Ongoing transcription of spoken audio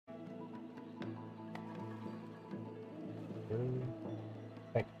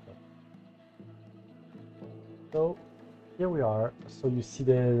Perfecto. So here we are. So you see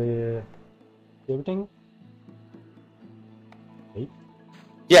the everything? Wait.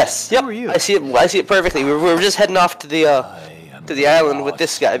 Yes. Yep. Who are you? I see it. I see it perfectly. We were just heading off to the island with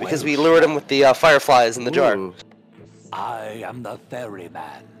this guy because we lured him with the fireflies in the jar. Ooh. I am the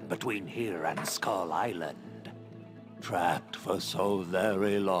ferryman between here and Skull Island. Trapped for so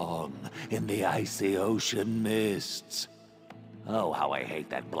very long in the icy ocean mists. Oh, how I hate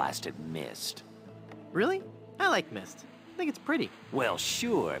that blasted mist. Really? I like mist. I think it's pretty. Well,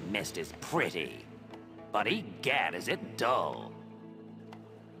 sure, mist is pretty. But egad, is it dull.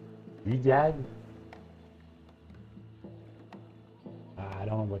 Egad? I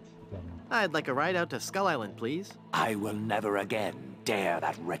don't know what's done. I'd like a ride out to Skull Island, please. I will never again dare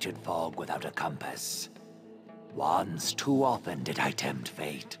that wretched fog without a compass. Once too often did I tempt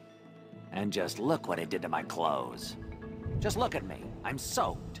fate. And just look what it did to my clothes. Just look at me. I'm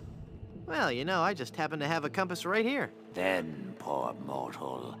soaked. Well, you know, I just happen to have a compass right here. Then, poor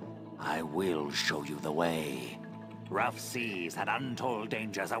mortal, I will show you the way. Rough seas and untold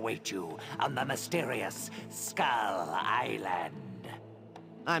dangers await you on the mysterious Skull Island.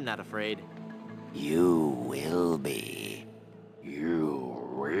 I'm not afraid. You will be. You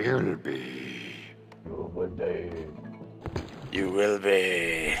will be. You will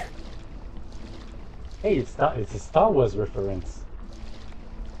be. Hey, it's a Star Wars reference.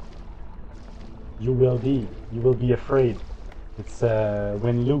 You will be. You will be afraid. It's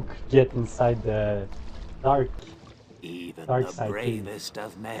when Luke get inside the dark Even Dark the side bravest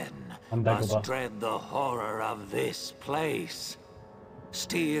of men On must Dagobah. dread the horror of this place.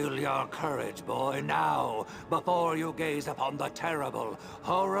 Steel your courage, boy, now, before you gaze upon the terrible,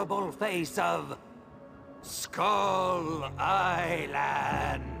 horrible face of Skull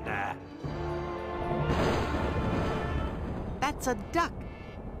Island. That's a duck.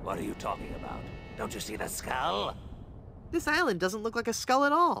 What are you talking about? Don't you see the skull? This island doesn't look like a skull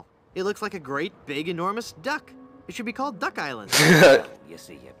at all. It looks like a great, big, enormous duck. It should be called Duck Island. You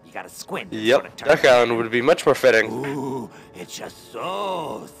see, you gotta squint. Yep. Duck Island would be much more fitting. Ooh, it's just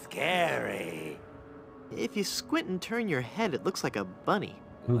so scary. If you squint and turn your head, it looks like a bunny.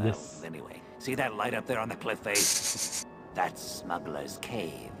 Do Well, this. anyway, see that light up there on the cliff face? That's Smuggler's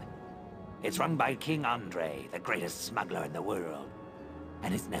Cave. It's run by King Andre, the greatest smuggler in the world.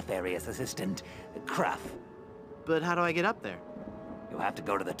 And his nefarious assistant, Cruff. But how do I get up there? You have to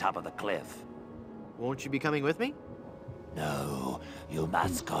go to the top of the cliff. Won't you be coming with me? No, you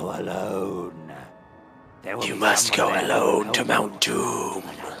must go alone. There will You be must go someone there alone who to will Mount help you, Doom.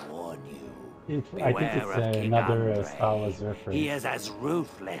 but I warn you. I think Beware of it's King another Andre. Star Wars reference. He is as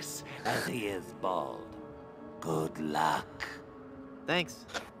ruthless as he is bald. Good luck. Thanks.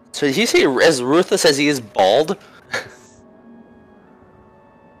 So did he say as ruthless as he is bald?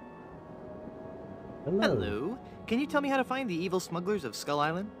 Hello. Can you tell me how to find the evil smugglers of Skull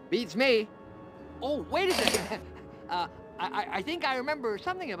Island? Beats me. Oh, wait a second. I think I remember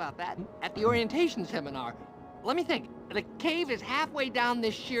something about that at the orientation seminar. Let me think. The cave is halfway down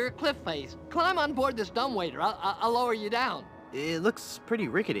this sheer cliff face. Climb on board this dumbwaiter. I'll lower you down. It looks pretty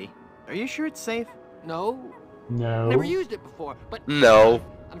rickety. Are you sure it's safe? No, No. never used it before, but No.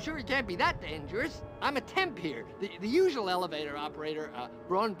 I'm sure it can't be that dangerous. I'm a temp here. The usual elevator operator,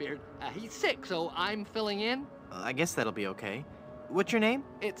 Braunbeard, he's sick, so I'm filling in. I guess that'll be okay. What's your name?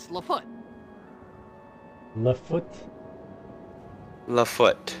 It's Lafoot. Lafoot,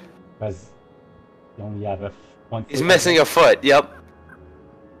 Lafoot. because you only have one foot. He's missing a foot. Yep.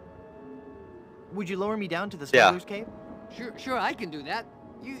 Would you lower me down to the Yeah. smuggler's cave? Sure, I can do that.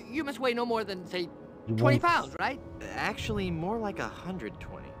 You must weigh no more than, say, You 20 won't- pounds, right? Actually, more like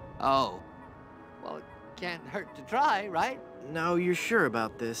 120. Oh. Well, it can't hurt to try, right? No, you're sure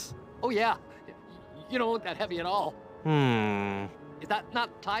about this? Oh, yeah. You don't look that heavy at all. Is that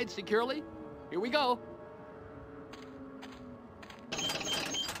not tied securely? Here we go.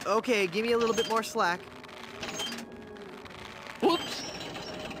 Okay, give me a little bit more slack. Whoops.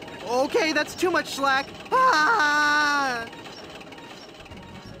 Okay, that's too much slack. Ah!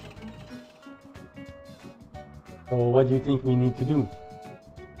 So what do you think we need to do?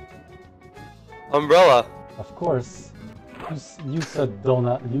 Umbrella. Of course, you saw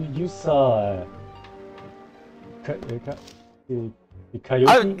donut. You saw the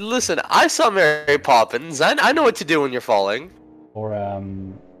coyote Listen, I saw Mary Poppins. I know what to do when you're falling. or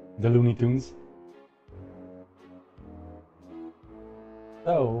the Looney Tunes.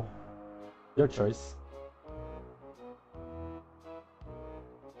 So, your choice.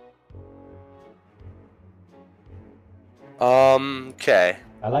 Okay.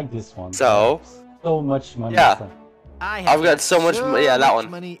 I like this one. So? So much money. Yeah. stuff. I've got so much. Yeah, that one.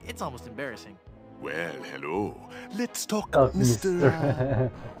 Money, it's almost embarrassing. Well, hello. Let's talk, Oh,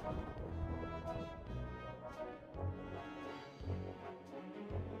 Mr.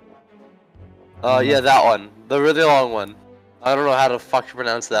 Mr. Yeah, that one. The really long one. I don't know how to fuck to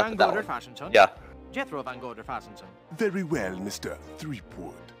pronounce that, but that one. Yeah. Jethro Van Goder Fassenson. Very well, Mr.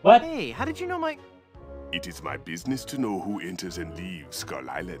 Threepwood. What? Hey, how did you know my... It is my business to know who enters and leaves Skull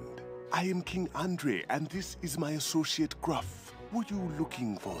Island. I am King Andre, and this is my associate Gruff. Were you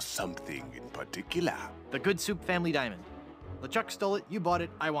looking for something in particular? The Good Soup Family Diamond. LeChuck stole it, you bought it,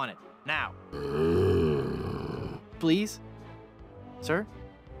 I want it. Now. Please? Sir?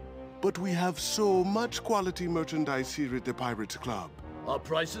 But we have so much quality merchandise here at the Pirates Club. Our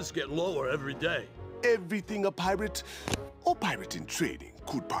prices get lower every day. Everything a pirate or pirate in training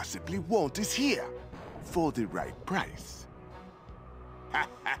could possibly want is here for the right price.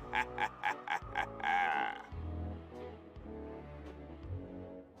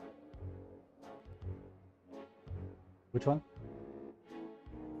 Which one?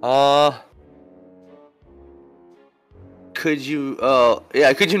 Could you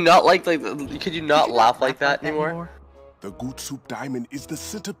yeah, could you not could you not laugh like that anymore? The Good Soup Diamond is the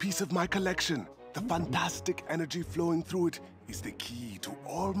centerpiece of my collection. The fantastic energy flowing through it is the key to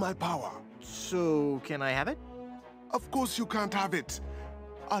all my power. So, can I have it? Of course you can't have it,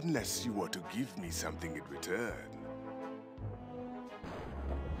 unless you were to give me something in return.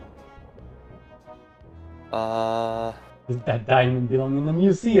 Does that diamond belong in the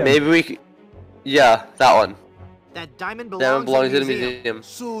museum? Maybe we could... Yeah, that one. That diamond That belongs, one belongs in in the the museum. museum.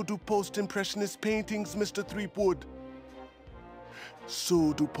 So do post-impressionist paintings, Mr. Threepwood.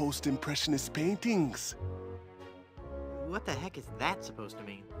 So do post-impressionist paintings. What the heck is that supposed to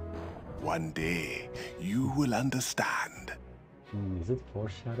mean? One day, you will understand. Is it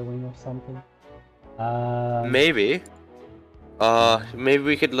foreshadowing or something? Maybe. Maybe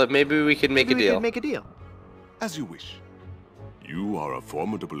we could make Maybe a we deal. could make a deal. As you wish. You are a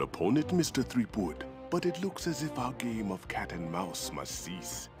formidable opponent, Mr. Threepwood, but it looks as if our game of cat and mouse must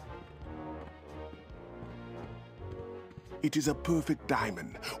cease. It is a perfect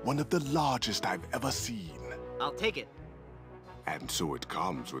diamond, one of the largest I've ever seen. I'll take it. And so it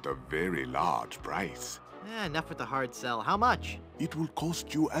comes with a very large price. Enough with the hard sell. How much? It will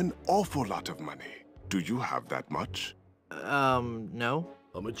cost you an awful lot of money. Do you have that much? No.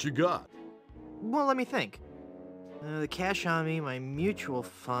 How much you got? Well, let me think. The cash on me, my mutual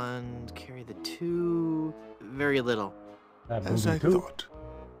fund, carry the two... Very little. As I thought.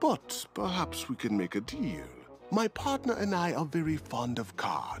 But perhaps we can make a deal. My partner and I are very fond of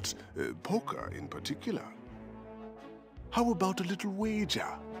cards, poker in particular. How about a little wager?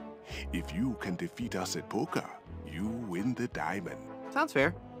 If you can defeat us at poker, you win the diamond. Sounds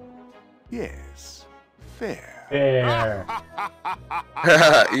fair. Yes, fair. Fair.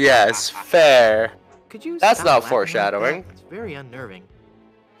 Yes, fair. Could you That's stop not laughing like foreshadowing. that? It's very unnerving.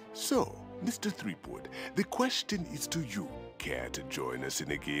 So, Mr. Threepwood, the question is to you. Care to join us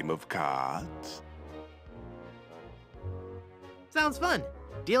in a game of cards? Sounds fun.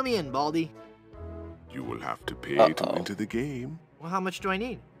 Deal me in, Baldy. You will have to pay to Uh-oh. enter the game. Well, how much do I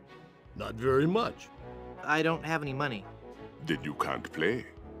need? Not very much. I don't have any money. Then you can't play.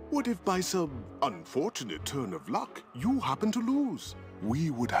 What if by some unfortunate turn of luck, you happen to lose?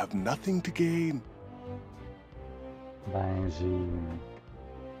 We would have nothing to gain. Ben, j'ai...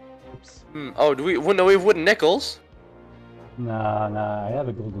 Oops. Oh, do we? Well, no, we have wooden nickels. Nah, I have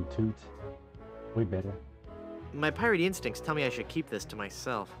a golden tooth. Way better. My pirate instincts tell me I should keep this to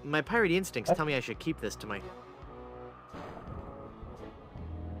myself. My pirate instincts tell me I should keep this to my...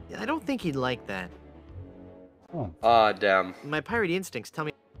 I don't think he'd like that. Oh, Ah, damn. My pirate instincts tell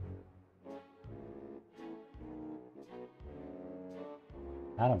me...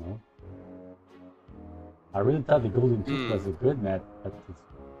 I don't know. I really thought the golden tooth was a good map, but it's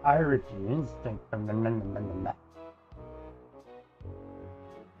pirate instinct.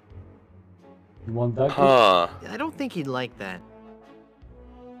 You want that? Huh. I don't think he'd like that.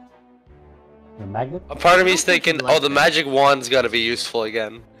 The magnet? A part of me's I don't think thinking, he'd like oh, the that. magic wand's gotta be useful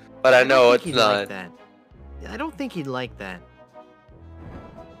again. But I don't know think it's he'd like not. that. I don't think he'd like that.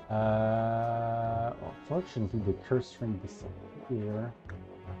 Unfortunately, the curse ring disappeared.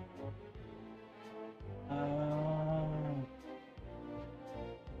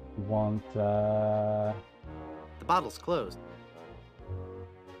 You want, The bottle's closed.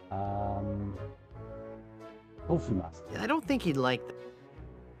 tofu mask. I don't think he'd like that.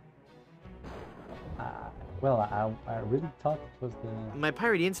 Well, I really thought it was the... My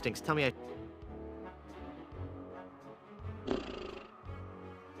pirate instincts tell me I...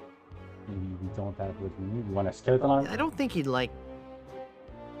 Maybe we don't have what we need. We want a skeleton arm? I don't think he'd like.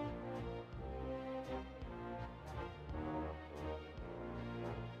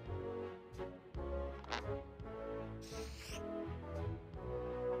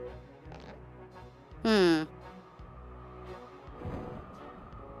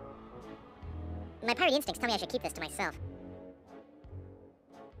 My pirate instincts tell me I should keep this to myself.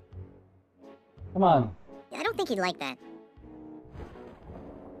 Come on. I don't think he'd like that.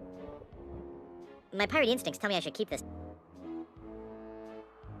 My pirate instincts tell me I should keep this.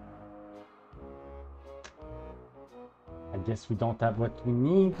 I guess we don't have what we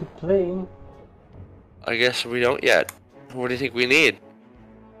need to play. I guess we don't yet. What do you think we need?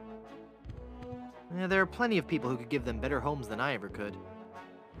 Yeah, there are plenty of people who could give them better homes than I ever could.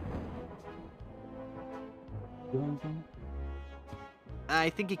 Do anything? I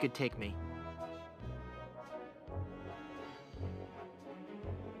think he could take me.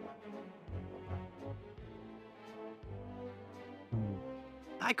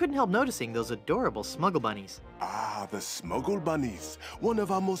 I couldn't help noticing those adorable smuggle bunnies. Ah, the smuggle bunnies. One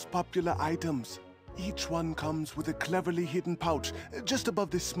of our most popular items. Each one comes with a cleverly hidden pouch just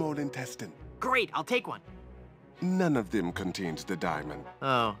above the small intestine. Great, I'll take one. None of them contains the diamond.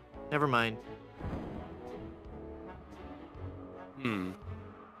 Oh, never mind.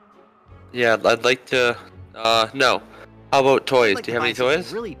 Yeah, I'd like to. No. How about toys? I'd like Do to you have buy any something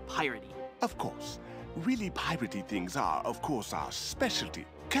toys? really piratey. Of course. Really piratey things are, of course, our specialty.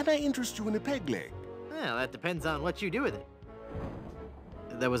 Can I interest you in a peg leg? Well, that depends on what you do with it.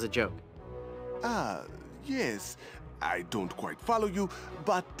 That was a joke. Ah, yes. I don't quite follow you,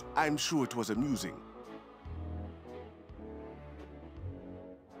 but I'm sure it was amusing.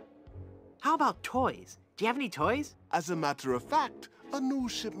 How about toys? Do you have any toys? As a matter of fact, a new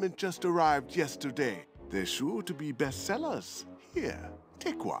shipment just arrived yesterday. They're sure to be bestsellers. Here,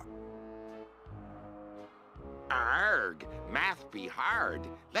 take one. Arg, math be hard.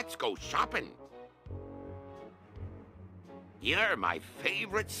 Let's go shopping. You're my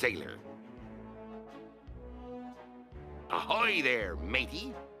favorite sailor. Ahoy there,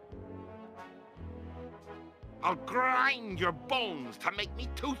 matey. I'll grind your bones to make me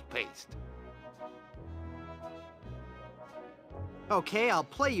toothpaste. Okay, I'll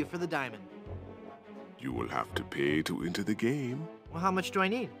play you for the diamond. You will have to pay to enter the game. Well, how much do I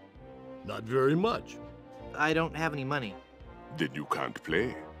need? Not very much. I don't have any money. Then you can't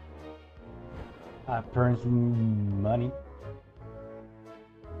play. Apparently money.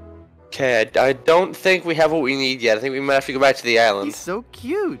 Okay, I don't think we have what we need yet. I think we might have to go back to the island. He's so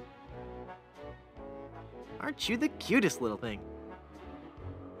cute. Aren't you the cutest little thing?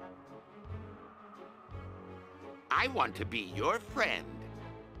 I want to be your friend.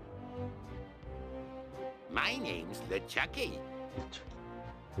 My name's LeChucky.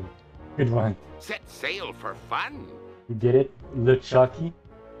 Good one. Set sail for fun. You get it? LeChucky?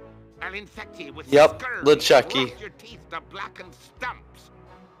 I'll infect you with Yep, scurvy. LeChucky. Roast your teeth to blackened stumps.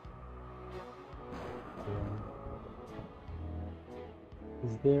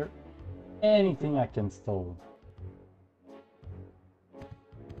 Is there anything I can steal?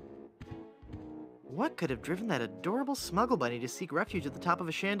 What could have driven that adorable smuggle bunny to seek refuge at the top of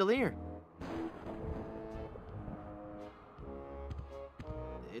a chandelier?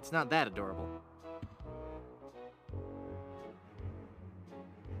 It's not that adorable.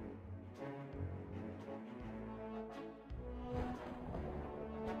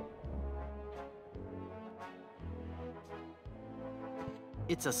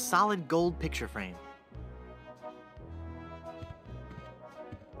 It's a solid gold picture frame.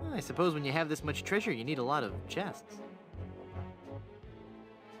 I suppose when you have this much treasure, you need a lot of chests.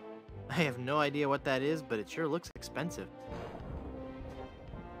 I have no idea what that is, but it sure looks expensive.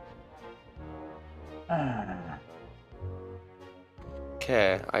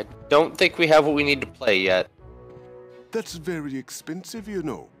 Okay, I don't think we have what we need to play yet. That's very expensive, you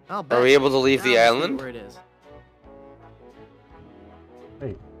know. I'll bet. Are we able to leave the I'll see island? where it is.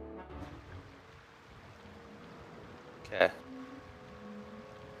 Hey, Okay.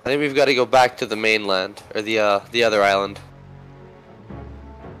 I think we've got to go back to the mainland, or the other island.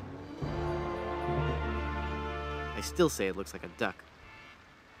 I still say it looks like a duck.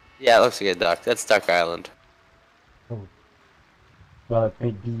 Yeah, it looks like a duck. That's Duck Island. oh. Well,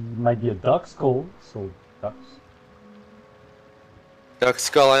 it might be a duck skull, so ducks. Duck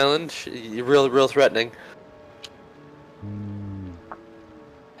Skull Island? Real threatening.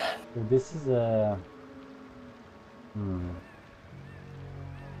 So this is a...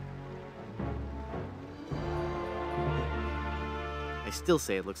 I still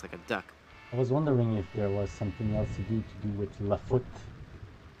say it looks like a duck. I was wondering if there was something else to do with Lafoot.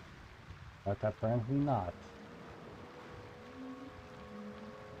 But apparently not.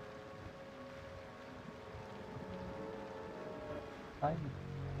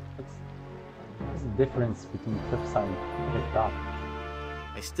 What's the difference between cliffside and a dock?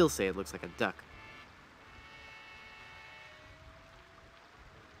 I still say it looks like a duck.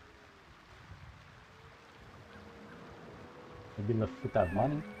 Maybe Lafoot have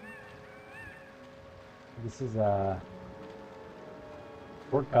money. This is a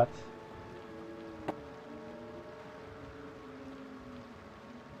shortcut.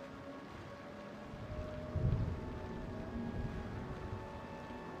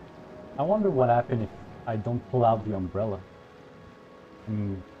 I wonder what happens if I don't pull out the umbrella.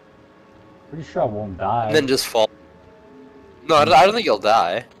 I'm pretty sure I won't die. And then just fall. No, I don't think you'll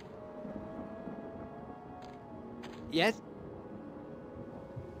die. Yes?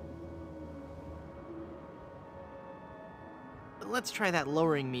 Let's try that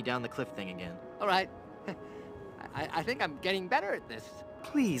lowering me down the cliff thing again. All right. I think I'm getting better at this.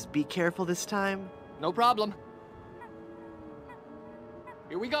 Please be careful this time. No problem.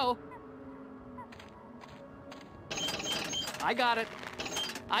 Here we go. I got it.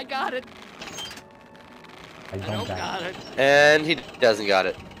 I got it. I don't die. got it. And he doesn't got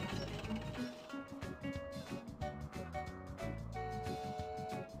it.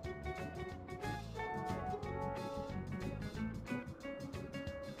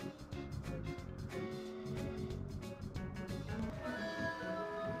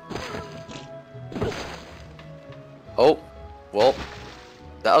 Oh, well,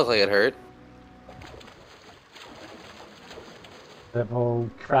 that looked like it hurt. Several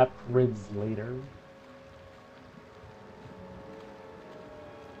crap ribs later.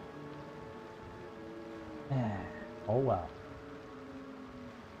 Oh wow.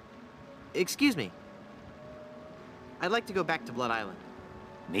 Excuse me. I'd like to go back to Blood Island.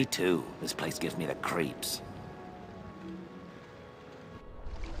 Me too. This place gives me the creeps.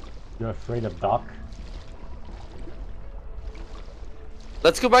 You're afraid of Doc?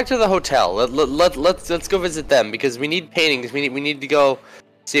 Let's go back to the hotel. Let's go visit them because we need paintings. We need to go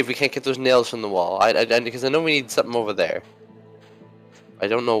see if we can't get those nails from the wall. Because I know we need something over there. I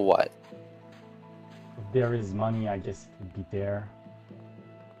don't know what. If there is money, I guess it would be there.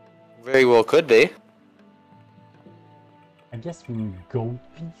 Very well could be. I guess we need gold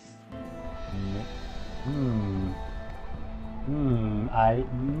piece. I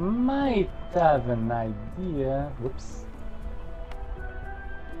might have an idea. Whoops.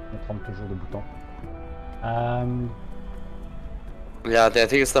 Je me trompe toujours de bouton. Yeah, I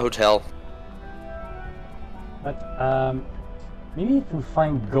think it's the hotel. But maybe if we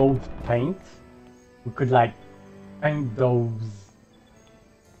find gold paint, we could like paint those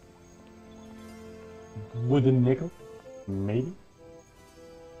wooden nickels. Maybe.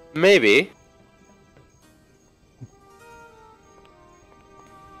 Maybe.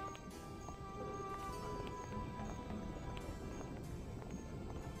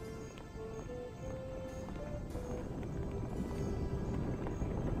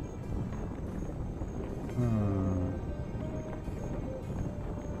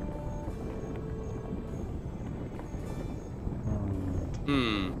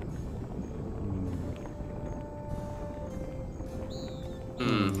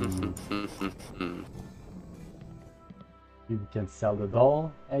 You can sell the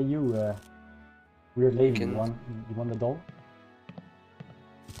doll. Hey, you, weird lady, you want the doll?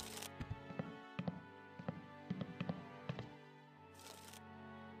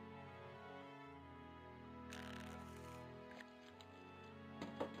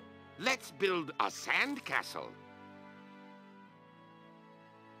 Let's build a sand castle.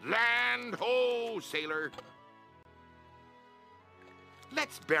 Land ho, sailor.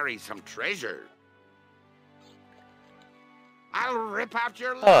 Let's bury some treasure. I'll rip out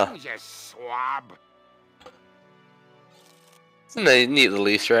your lungs, you swab. It's a neat little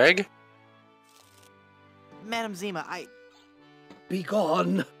Easter egg. Madam Zima,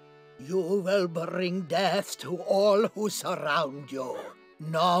 Begone. You will bring death to all who surround you.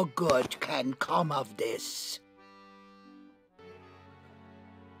 No good can come of this.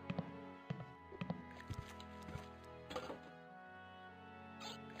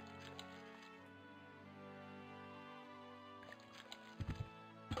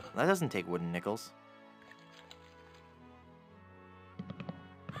 That doesn't take wooden nickels.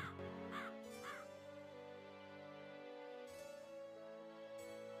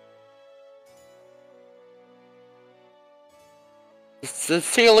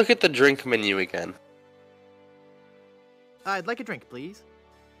 Let's take a look at the drink menu again. I'd like a drink, please.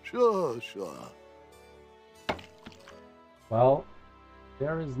 Sure. Well,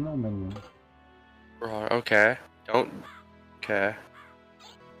 There is no menu. Okay. Don't. Okay.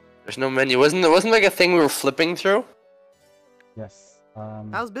 There's no menu. Wasn't like a thing we were flipping through? Yes.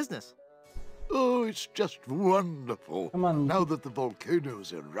 How's business? Oh, it's just wonderful. Come on. Now that the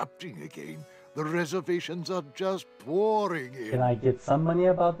volcano's erupting again, the reservations are just pouring in. Can I get some money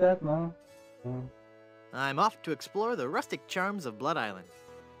about that? No? No. I'm off to explore the rustic charms of Blood Island.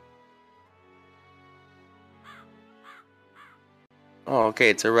 Oh, okay.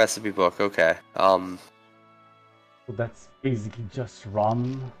 It's a recipe book. Okay. So that's basically just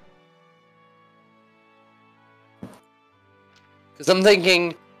rum. Because I'm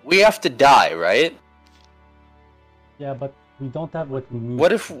thinking we have to die, right? Yeah, but we don't have what we need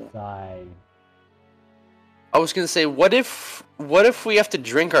What if- to die. I was gonna say, what if we have to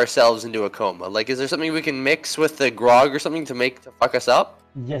drink ourselves into a coma? Like, is there something we can mix with the grog or something to fuck us up?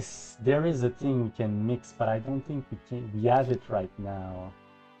 Yes, there is a thing we can mix, but I don't think we have it right now.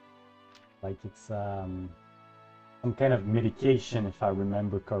 Like it's some kind of medication, if I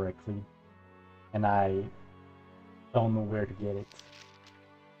remember correctly, and I don't know where to get it.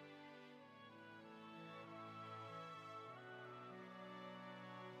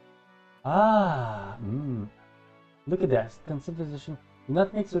 Look at that. Consideration. Do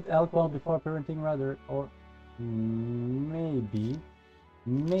not mix with alcohol before parenting, rather, or maybe,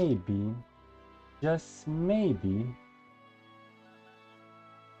 just maybe.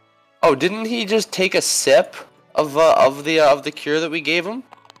 Oh, didn't he just take a sip of the cure that we gave him?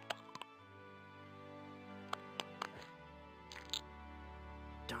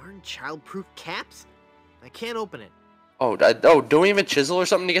 Darn childproof caps? I can't open it. Oh, don't we have a chisel or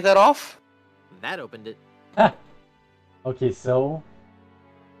something to get that off? That opened it. Okay, so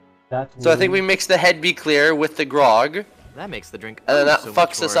that. So I think we mix the head be clear with the grog, That makes the drink. and then that so much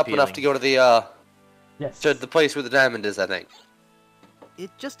fucks us more up enough to go to the yes. to the place where the diamond is. I think.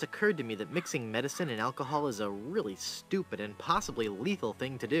 It just occurred to me that mixing medicine and alcohol is a really stupid and possibly lethal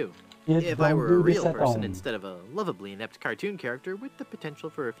thing to do. If I were a real person instead of a lovably inept cartoon character with the potential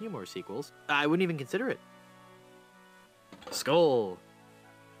for a few more sequels, I wouldn't even consider it. Skull.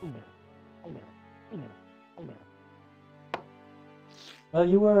 Well,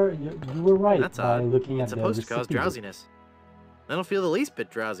 you were right That's by odd. looking at It's the supposed to cause recipe book. drowsiness. I don't feel the least bit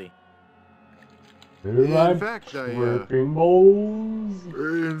drowsy. In fact, working balls.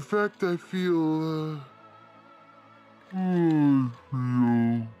 In fact, I feel,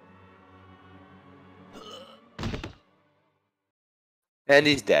 And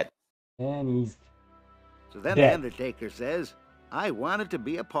he's dead. And he's So then dead. the Undertaker says, I wanted to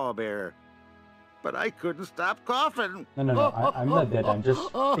be a pallbearer, but I couldn't stop coughing. No, I'm not dead. I'm just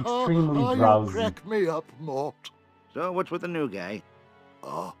extremely You drowsy. crack me up, Mort. So what's with the new guy?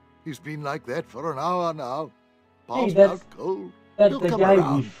 Oh, he's been like that for an hour now. Hey, Passed that's- out cold. That's He'll the come guy we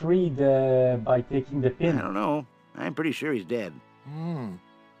around. freed by taking the I pin. don't know. I'm pretty sure he's dead.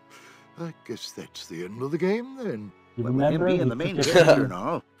 I guess that's the end of the game then. You But with him remember? being We the main took a character pin and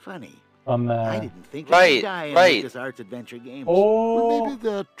all, funny. from I didn't think right, he'd die in right. LucasArts Adventure games. Oh, Well, maybe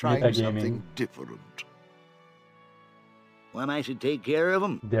they're trying metagaming. something different. When I should take care of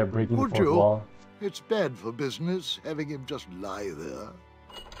him. They're breaking the Would fourth you? wall. It's bad for business having him just lie there.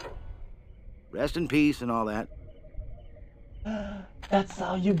 Rest in peace and all that. That's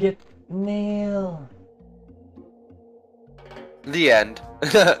how you get nailed. The end.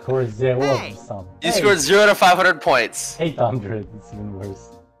 Score zero Hey! of some. You scored 0 out of 500 points. 800. It's even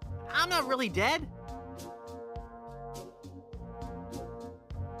worse. I'm not really dead.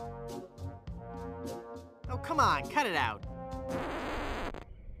 Oh, come on, cut it out.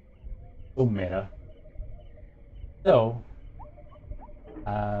 So meta. So,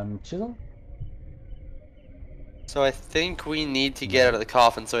 chisel. So I think we need to get out of the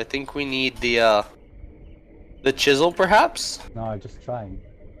coffin. So I think we need the chisel, perhaps. No, I'm just trying.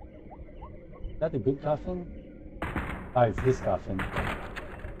 Is that a good coffin? Oh, it's this coffin.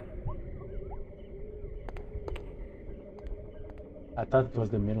 I thought it was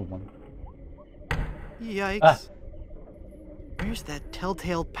the middle one. Yikes. Ah. Where's that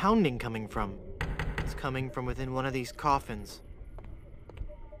telltale pounding coming from? It's coming from within one of these coffins.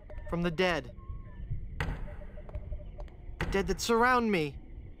 From the dead. The dead that surround me.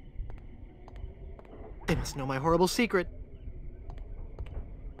 They must know my horrible secret.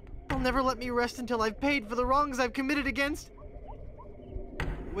 They'll never let me rest until I've paid for the wrongs I've committed against.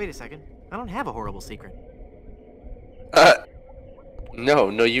 Wait a second. I don't have a horrible secret. No,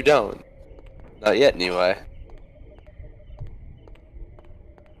 you don't. Not yet, anyway.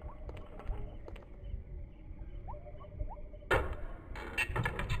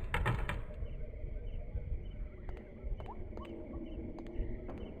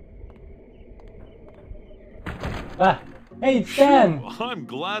 Ah, hey, it's Dan! I'm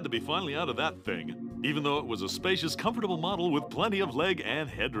glad to be finally out of that thing, even though it was a spacious, comfortable model with plenty of leg and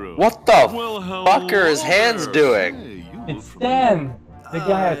headroom. What the Well, fuck are his hands there. doing? Hey, you look It's familiar. Dan! The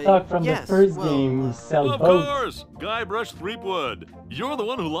guy I talked from yes, the first well, game who sell Of boats. course! Guybrush Threepwood. You're the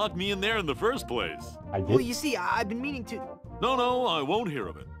one who locked me in there in the first place. I did. Well, you see, I've been meaning to... No, I won't hear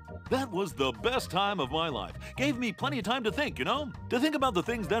of it. That was the best time of my life. Gave me plenty of time to think, you know? To think about the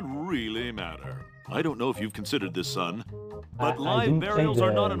things that really matter. I don't know if you've considered this, son, but I live didn't burials play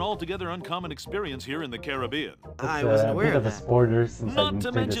are not the- an altogether uncommon experience here in the Caribbean. I It's wasn't a aware bit of of a that. spoiler since I Not didn't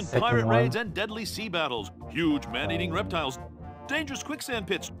to play the mention second pirate one. raids and deadly sea battles, huge man-eating reptiles, dangerous quicksand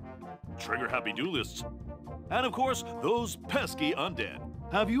pits, trigger-happy duelists, and of course, those pesky undead.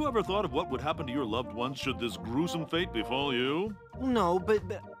 Have you ever thought of what would happen to your loved ones should this gruesome fate befall you? No, but...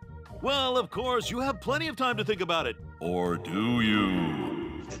 Well, of course, you have plenty of time to think about it. Or do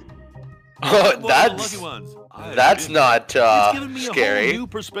you? Oh, Boy, that's lucky ones. I've that's been not It's given me a whole scary. new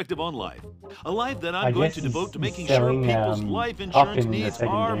perspective on life. A life that I I'm going guess to devote he's to making sure selling, people's life coffin insurance in the needs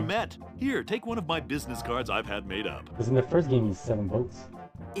second are game. met. Here, take one of my business cards I've had made up. Because in the first game he's selling boats.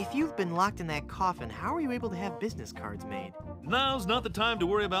 If you've been locked in that coffin, how are you able to have business cards made? Now's not the time to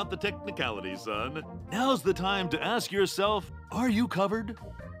worry about the technicalities, son. Now's the time to ask yourself, are you covered?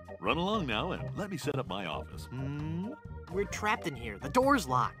 Run along now and let me set up my office. We're trapped in here. The door's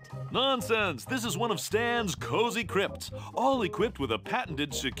locked. Nonsense! This is one of Stan's cozy crypts, all equipped with a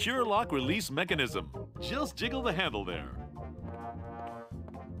patented secure lock release mechanism. Just jiggle the handle there.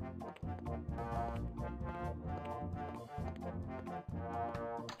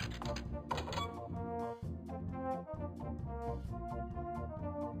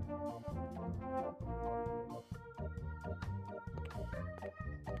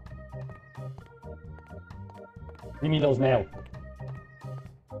 Give me those now.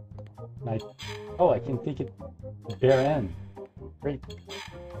 Nice. Oh, I can take it bare end. Great.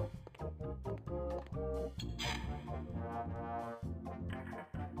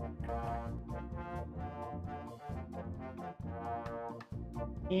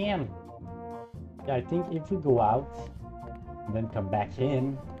 And yeah, I think if we go out and then come back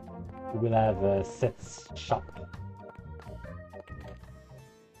in, we will have a set shop.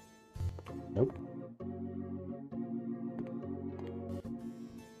 Nope.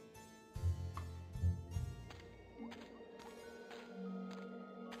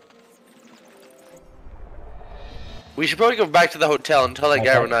 We should probably go back to the hotel and tell that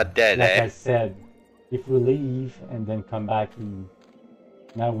guy we're not dead, like eh? I said, if we leave and then come back,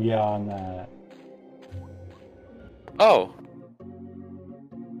 now we are on. Oh.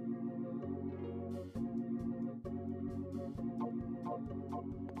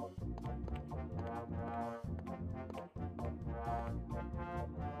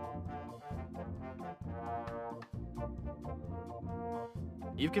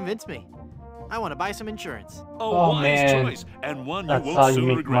 You've convinced me. I want to buy some insurance. A Oh, wise man. choice, and one That's you how won't you soon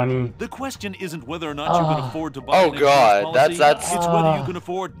make regret. money. The question isn't whether or not you can afford to buy Oh, an insurance God, policy. that's- It's whether you can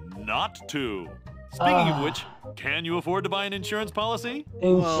afford not to. Speaking of which, can you afford to buy an insurance policy?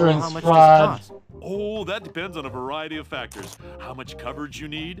 Insurance how much fraud. does it cost? Oh, that depends on a variety of factors. How much coverage you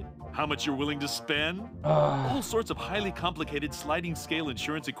need, how much you're willing to spend, all sorts of highly complicated sliding scale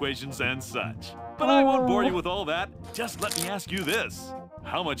insurance equations and such. But I won't bore you with all that. Just let me ask you this.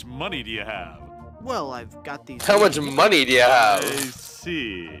 How much money do you have? Well, I've got these... How much money do you I have?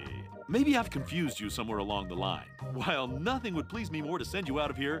 see. Maybe I've confused you somewhere along the line. While nothing would please me more to send you out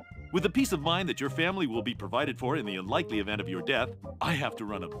of here, with the peace of mind that your family will be provided for in the unlikely event of your death, I have to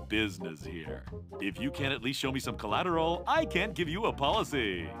run a business here. If you can't at least show me some collateral, I can't give you a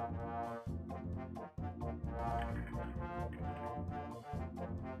policy.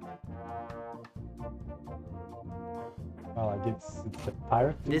 Well, I guess it's a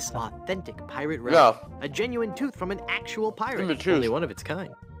pirate. This authentic pirate relic. Yeah. A genuine tooth from an actual pirate. From a tooth. Only one of its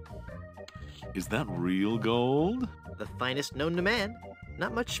kind. Is that real gold? The finest known to man.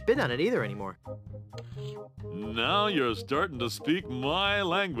 Not much spit on it either anymore. Now you're starting to speak my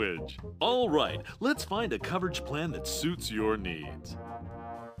language. All right, let's find a coverage plan that suits your needs.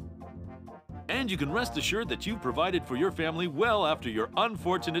 And you can rest assured that you've provided for your family well after your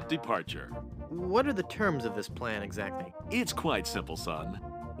unfortunate departure. What are the terms of this plan exactly? It's quite simple, son.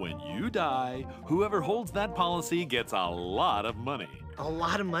 When you die, whoever holds that policy gets a lot of money. A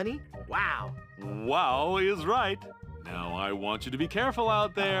lot of money? Wow. Wow is right. Now I want you to be careful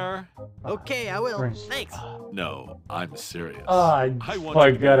out there. Okay, I will. French. Thanks. No, I'm serious. I want you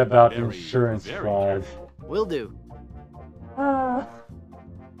to be forgot about very, insurance very fraud. Will do.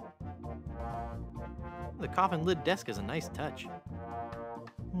 The coffin lid desk is a nice touch.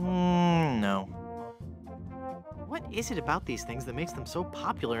 No. What is it about these things that makes them so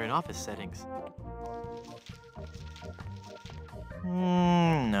popular in office settings?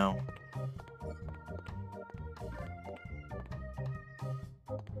 No.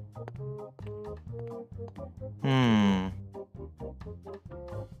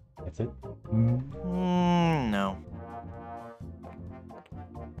 That's it? No.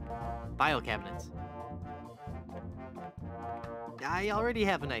 File cabinets. I already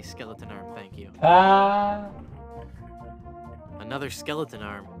have a nice skeleton arm, thank you. Ah! Another skeleton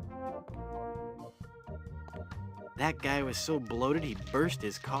arm. That guy was so bloated he burst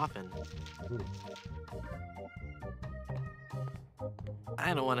his coffin.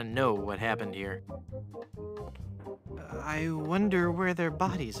 I don't want to know what happened here. I wonder where their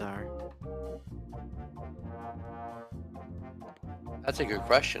bodies are. That's a good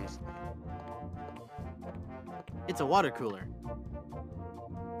question. It's a water cooler.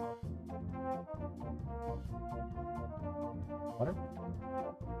 Water?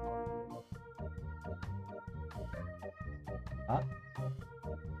 Huh?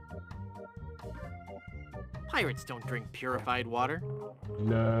 Pirates don't drink purified water.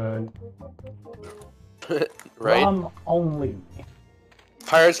 Lol. Right? Rum only.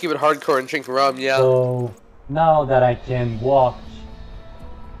 Pirates keep it hardcore and drink rum, yeah. So now that I can walk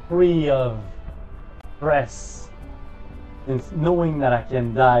free of stress, and knowing that I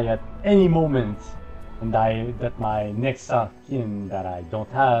can die at any moment, and that my next of kin that I don't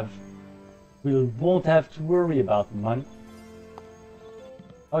have won't have to worry about money.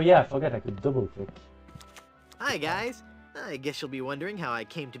 Oh yeah, I forgot I could double click. Hi guys. I guess you'll be wondering how I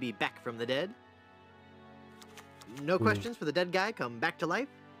came to be back from the dead. No questions for the dead guy come back to life?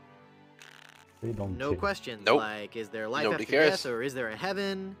 They don't No care. questions, Nope. like is there life Nobody after cares. death or is there a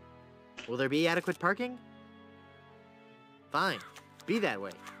heaven? Will there be adequate parking? Fine, be that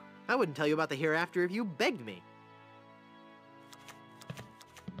way. I wouldn't tell you about the hereafter if you begged me.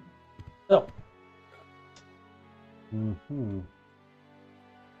 So.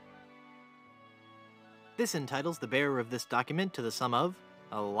 This entitles the bearer of this document to the sum of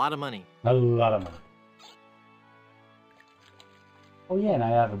a lot of money. A lot of money. Oh yeah, and I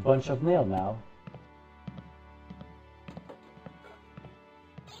have a bunch of nail now.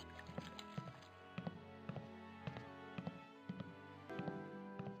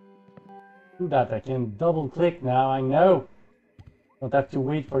 Do that, I can double click now, I know. Don't have to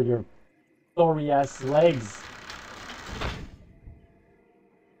wait for your sorry ass legs.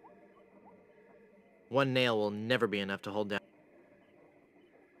 One nail will never be enough to hold down.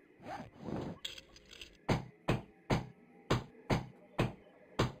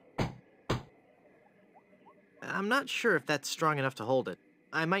 I'm not sure if that's strong enough to hold it.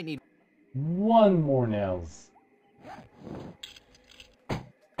 I might need One more nails.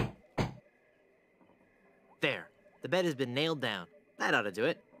 There. The bed has been nailed down. That ought to do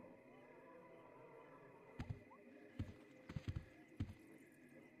it.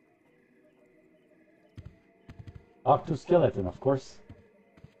 Talk to skeleton, of course.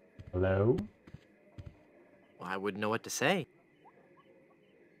 Hello? Well, I wouldn't know what to say.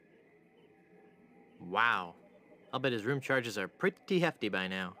 Wow. I'll bet his room charges are pretty hefty by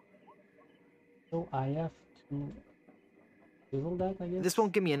now. So I have to chisel that, I guess? This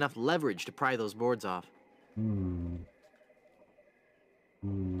won't give me enough leverage to pry those boards off.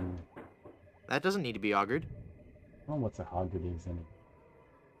 That doesn't need to be augured. Oh, what's a hog that is in it?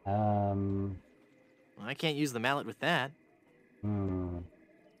 I can't use the mallet with that. The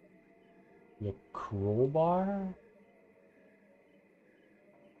crowbar?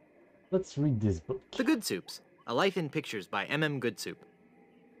 Let's read this book. The Good Soups. A Life in Pictures by M.M. Goodsoup.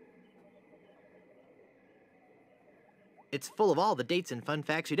 It's full of all the dates and fun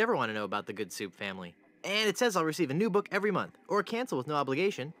facts you'd ever want to know about the Goodsoup family. And it says I'll receive a new book every month, or cancel with no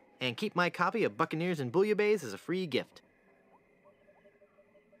obligation, and keep my copy of Buccaneers and Bouillabaisse as a free gift.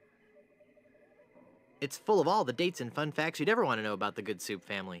 It's full of all the dates and fun facts you'd ever want to know about the Goodsoup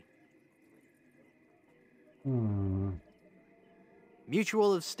family.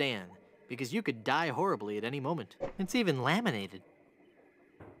 Mutual of Stan, because you could die horribly at any moment. It's even laminated.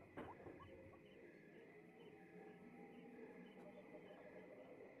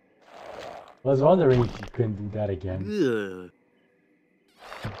 I was wondering if you couldn't do that again.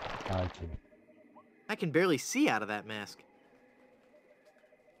 Ugh. Okay. I can barely see out of that mask.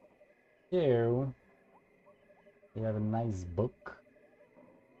 Here, we have a nice book.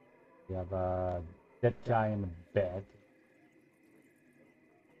 We have a dead guy in the bed.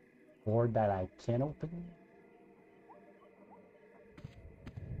 Board that I can't open.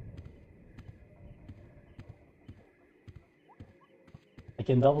 I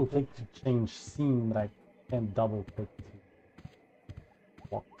can double click to change scene, but I can double click to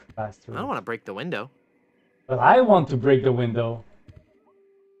walk faster. I don't want to break the window. But I want to break the window.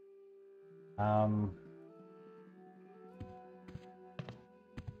 Well,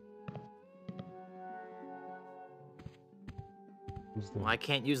 I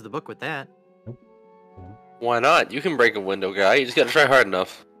can't use the book with that. Nope. Why not? You can break a window, guy. You just gotta try hard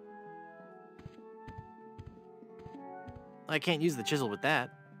enough. I can't use the chisel with that.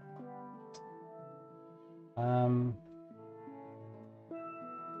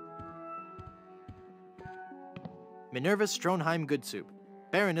 Minerva Stronheim Good Soup,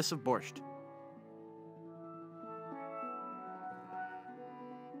 Baroness of Borscht.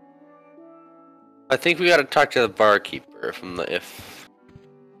 I think we gotta talk to the barkeeper from the if.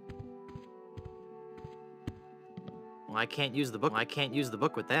 Well, I can't use the book. I can't use the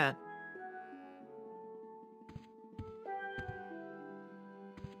book with that.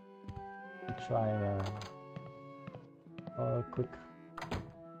 Try quick.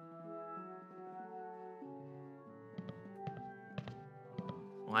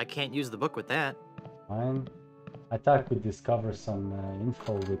 Well, I can't use the book with that. Fine. I thought we'd discover some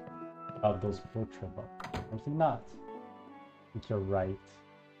info about those portraits, but apparently not. I think you're right.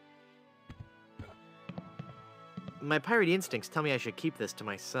 My pirate instincts tell me I should keep this to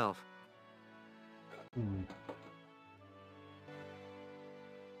myself.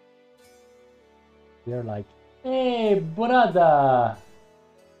 They're like, hey, brother!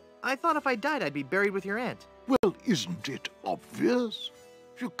 I thought if I died, I'd be buried with your aunt. Well, isn't it obvious?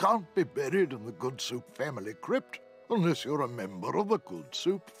 You can't be buried in the Good Soup family crypt unless you're a member of the Good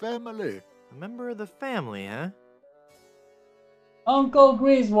Soup family. A member of the family, huh? Uncle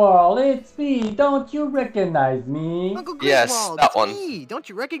Griswold, it's me. Don't you recognize me? Uncle Griswold, Yes, that it's one. me. Don't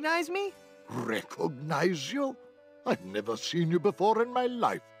you recognize me? Recognize you? I've never seen you before in my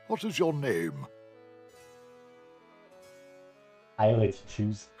life. What is your name? I let you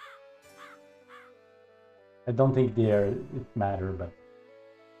choose. I don't think it matter, but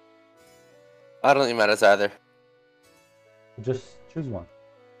I don't think it matters either. just choose one.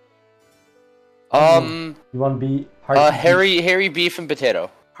 You want to be hearty Harry beef and potato.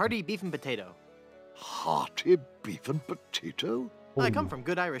 Hearty beef and potato. Hearty beef and potato? I come from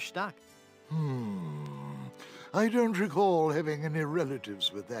good Irish stock. I don't recall having any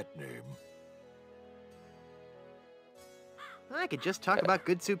relatives with that name. I could just talk about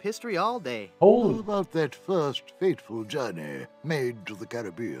Good Soup history all day. How about that first fateful journey made to the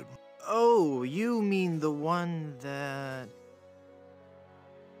Caribbean? Oh, you mean the one that...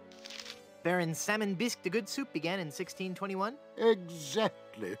 Baron Salmon Bisque de Good Soup began in 1621?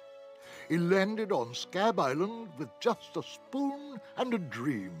 Exactly. He landed on Scab Island with just a spoon and a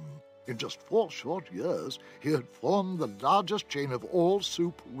dream. In just 4 short years, he had formed the largest chain of all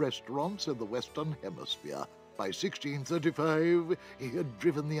soup restaurants in the Western Hemisphere. By 1635, he had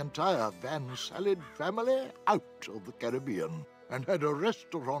driven the entire Van Salad family out of the Caribbean and had a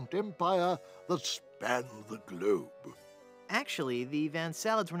restaurant empire that spanned the globe. Actually, the Van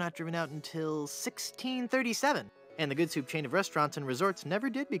Salads were not driven out until 1637, and the Good Soup chain of restaurants and resorts never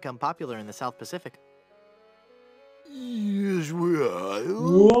did become popular in the South Pacific. Yes, we are.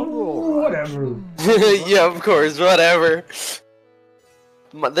 Whatever. Yeah, of course, whatever.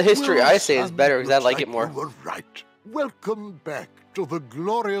 The history I say is better because I like it more. You were right. Welcome back to the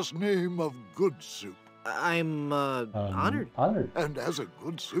glorious name of Good Soup. I'm, honored. Honored. And as a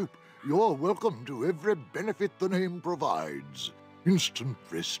Good Soup, you're welcome to every benefit the name provides. Instant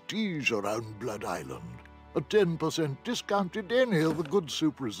prestige around Blood Island. A 10% discount at any of the Good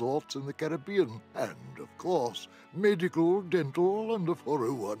Soup resorts in the Caribbean. And, of course, medical, dental, and a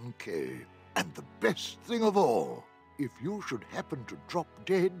 401k. And the best thing of all, if you should happen to drop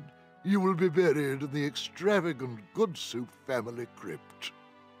dead, you will be buried in the extravagant Good Soup family crypt.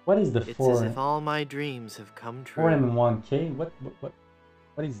 What is the It's 4? as if all my dreams have come true. 4 and 1K? What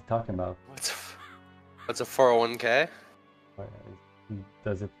is he talking about? What's a 401k?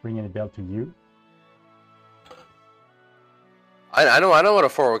 Does it ring any bell to you? I know what a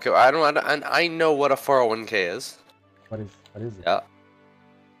 401k. I know what a 401k is. What is it? Yeah.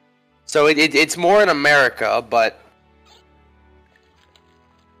 So it's more in America, but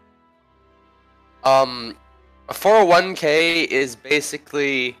a 401k is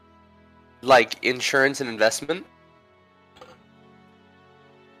basically like insurance and investment.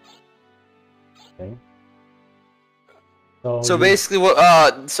 Okay. So basically,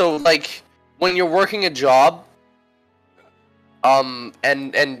 so like when you're working a job, and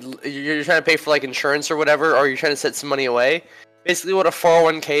you're trying to pay for like insurance or whatever, or you're trying to set some money away. Basically, what a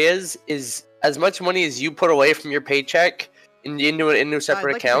 401k is as much money as you put away from your paycheck into a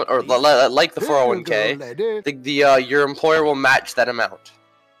separate like to account, take or these. like the Here you 401k, go, lady. your employer will match that amount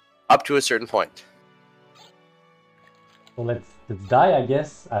up to a certain point. So let's die, I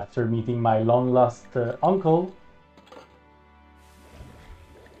guess, after meeting my long lost uncle.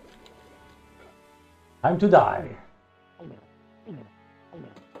 Time to die.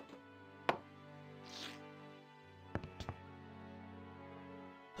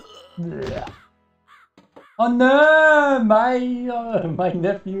 Oh no! My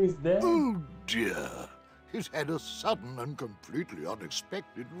nephew is dead. Oh dear. He's had a sudden and completely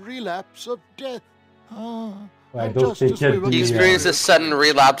unexpected relapse of death. I don't think it'd be, He experienced a sudden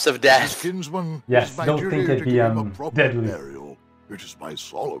relapse of death. Kinsman, Yes, it is my don't duty think to it'd be, give him a proper deadly. burial. It is my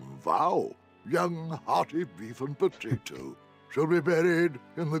solemn vow. Young, hearty beef and potato shall be buried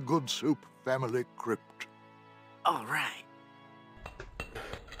in the Good Soup family crypt. All right.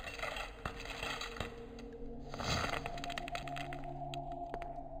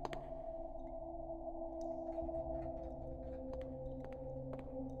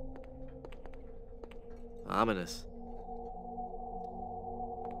 Ominous.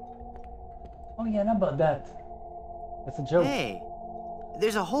 Oh yeah, how about that? That's a joke. Hey,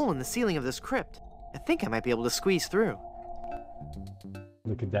 there's a hole in the ceiling of this crypt. I think I might be able to squeeze through.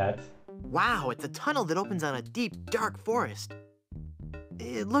 Look at that. Wow, it's a tunnel that opens on a deep, dark forest.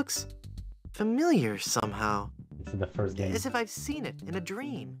 It looks familiar somehow. This is the first game. As if I've seen it in a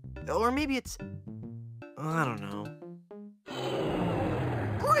dream. Or maybe it's... I don't know.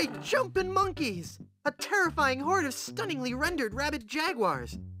 Great jumping monkeys! A terrifying horde of stunningly rendered rabid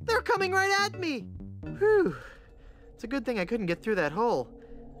jaguars. They're coming right at me! Whew. It's a good thing I couldn't get through that hole.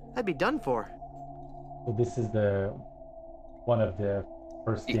 I'd be done for. So this is the one of the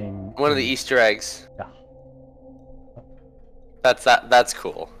first game. One of the Easter eggs. Yeah. That's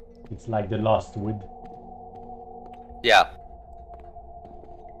cool. It's like the Lost Wood. Yeah.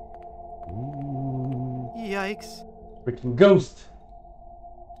 Ooh, Yikes. freaking ghost!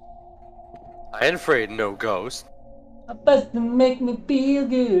 I ain't afraid of no ghost. A bust to make me feel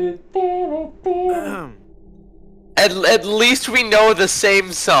good. At least we know the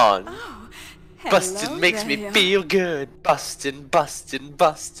same song. Oh, Bustin' makes me feel good. Bustin', bustin',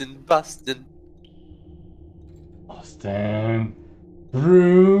 bustin', bustin'. Austin.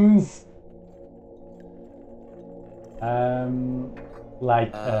 Bruins.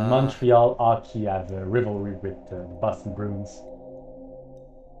 Like Montreal hockey have a rivalry with Boston Bruins.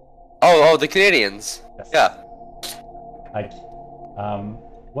 Oh, the Canadians. Yes. Yeah. Like,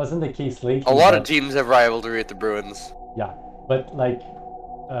 wasn't the case lately. A lot but, of teams have rivalry with the Bruins. Yeah, but like,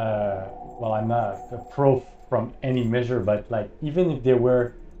 well, I'm not a pro from any measure, but like, even if they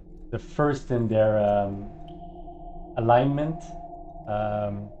were the first in their alignment,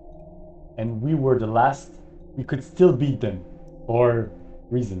 and we were the last, we could still beat them for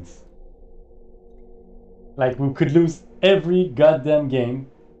reasons. Like, we could lose every goddamn game,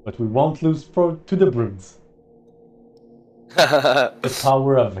 but we won't lose to the Bruins. The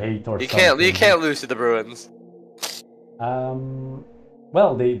power of hate or something. You can't lose to the Bruins.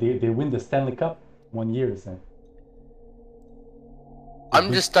 Well, they win the Stanley Cup 1 year, so.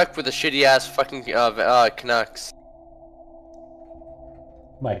 I'm just stuck with the shitty ass fucking Canucks.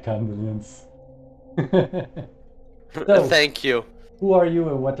 My condolence. So, thank you. Who are you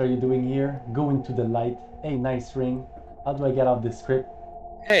and what are you doing here? Go into the light. Hey, nice ring. How do I get out this script?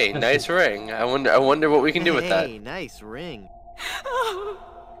 Hey, nice ring. I wonder what we can do with that. Hey, nice ring.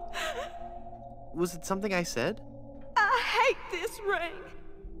 Was it something I said? I hate this ring.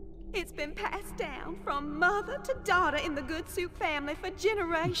 It's been passed down from mother to daughter in the Good Soup family for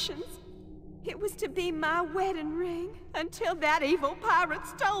generations. It was to be my wedding ring until that evil pirate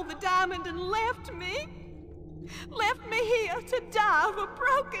stole the diamond and left me. Left me here to die of a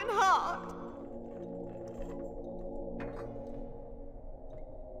broken heart.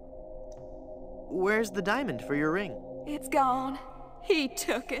 Where's the diamond for your ring? It's gone. He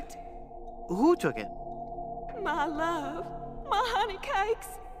took it. Who took it? My love, my honey cakes,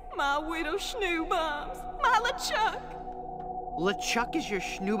 my widow schnoobums, my LeChuck. LeChuck is your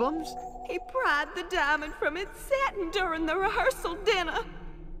schnoobums? He pried the diamond from its satin during the rehearsal dinner.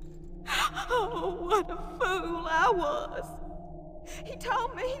 Oh, what a fool I was. He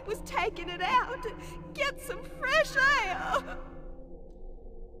told me he was taking it out to get some fresh air.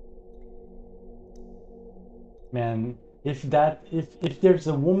 Man, if there's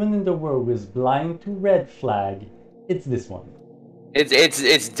a woman in the world who is blind to red flag, it's this one.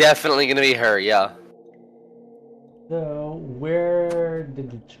 It's definitely gonna be her, yeah. So where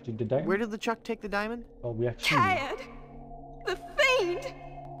did the diamond? Where did LeChuck take the diamond? Oh, we actually. Tad, the fiend.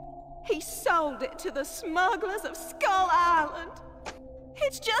 He sold it to the smugglers of Skull Island.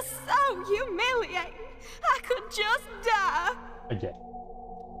 It's just so humiliating. I could just die. Again.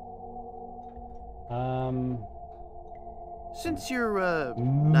 Since you're,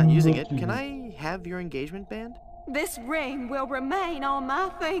 not using it, can I have your engagement band? This ring will remain on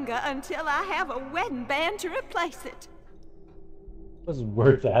my finger until I have a wedding band to replace it. Was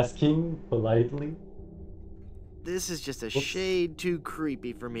worth asking politely. This is just a shade too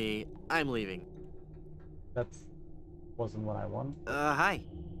creepy for me. I'm leaving. That wasn't what I wanted. Hi.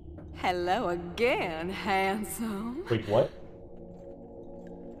 Hello again, handsome. Wait, what?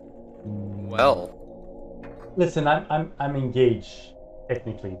 Well. Listen, I'm engaged,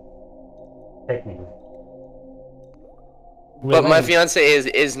 technically. But my fiance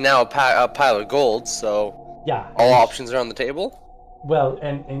is now a pile of gold, so yeah, all options are on the table. Well,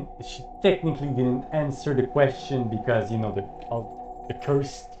 and she technically didn't answer the question because you know the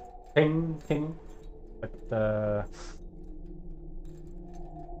cursed thing, but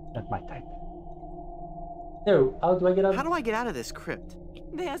not my type. So how do I get out? How do I get out of this crypt?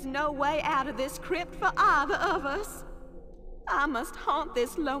 There's no way out of this crypt for either of us. I must haunt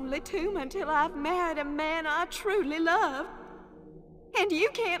this lonely tomb until I've married a man I truly love. And you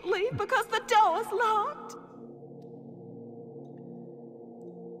can't leave because the door's locked.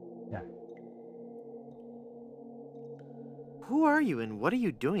 Yeah. Who are you and what are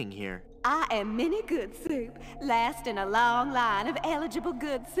you doing here? I am Minnie Good Soup, last in a long line of eligible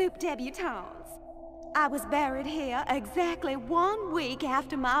Good Soup debutantes. I was buried here exactly 1 week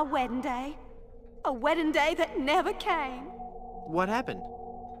after my wedding day. A wedding day that never came. What happened?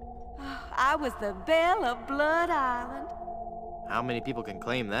 I was the belle of Blood Island. How many people can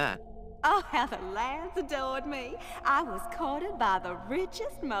claim that? Oh, how the lads adored me. I was courted by the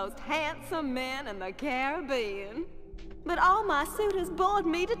richest, most handsome men in the Caribbean. But all my suitors bored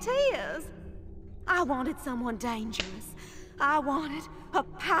me to tears. I wanted someone dangerous. I wanted a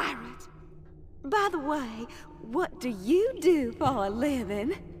pirate. By the way, what do you do for a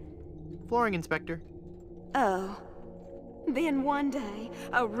living? Flooring inspector. Oh. Then one day,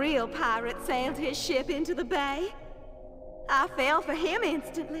 a real pirate sailed his ship into the bay. I fell for him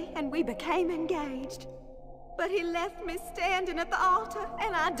instantly, and we became engaged. But he left me standing at the altar,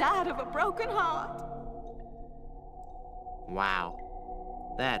 and I died of a broken heart. Wow.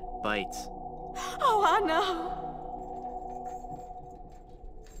 That bites. Oh, I know.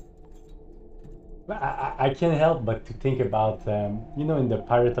 I can't help but to think about, you know, in the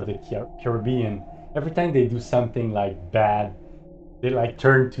Pirates of the Caribbean, every time they do something like bad, they like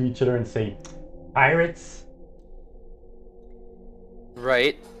turn to each other and say, "Pirates."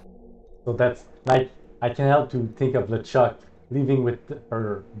 Right. So that's like, I can't help to think of LeChuck leaving with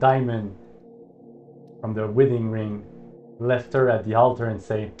her diamond from the wedding ring, left her at the altar and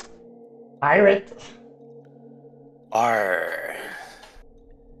say, "Pirate." Arr.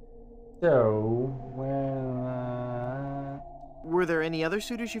 So, well, Were there any other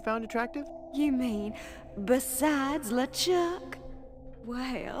suitors you found attractive? You mean besides LeChuck?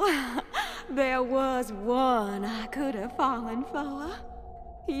 Well, there was one I could have fallen for.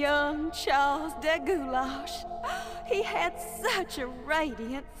 Young Charles de Goulash. He had such a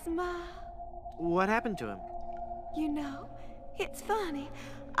radiant smile. What happened to him? You know, it's funny.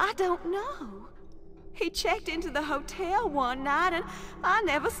 I don't know. He checked into the hotel one night and I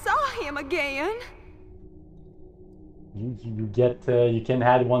never saw him again. you can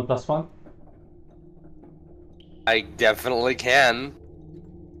add 1 + 1? I definitely can.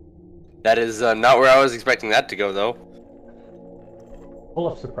 That is not where I was expecting that to go, though. Full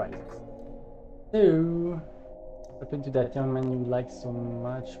of surprises. So, happened to that young man you like so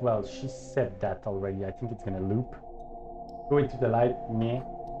much? Well, she said that already. I think it's gonna loop. Go into the light, meh.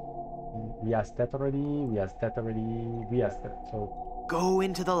 We asked that already, we asked that, so... Go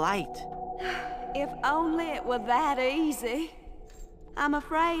into the light. If only it were that easy. I'm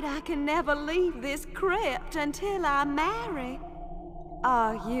afraid I can never leave this crypt until I marry.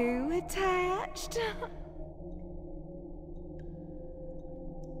 Are you attached?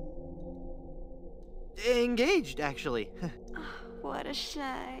 Engaged, actually. What a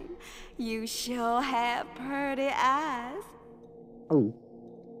shame. You sure have pretty eyes. Oh.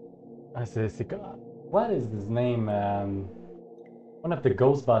 What is his name? One of the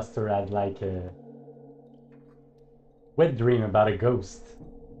Ghostbusters had like a wet dream about a ghost.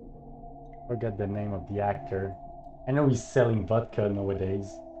 Forget the name of the actor. I know he's selling vodka nowadays.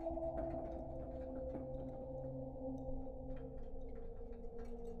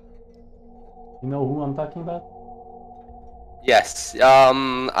 You know who I'm talking about? Yes.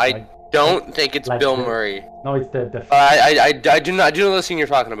 I don't think it's like Bill Murray. No, it's the I do know the scene you're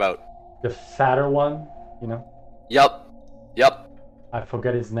talking about. the fatter one, you know? Yep. Yep. I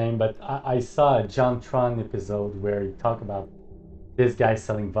forget his name, but I saw a John Tron episode where he talked about this guy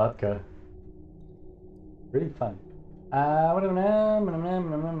selling vodka. Really fun.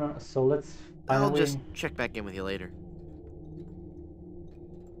 So let's finally... I'll just check back in with you later.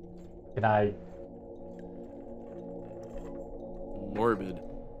 Can I... Morbid.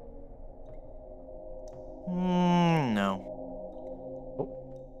 No. Oh,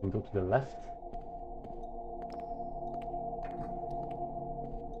 we can go to the left.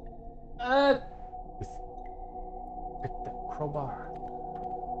 Pick the crowbar.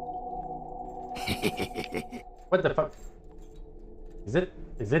 What the fuck? Is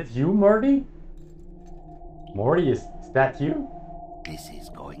it you, Morty? Morty, is that you? This is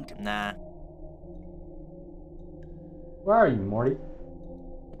going to... Nah. Where are you, Morty?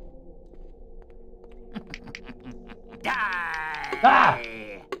 Die! Ah!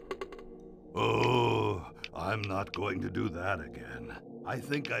 Oh, I'm not going to do that again. I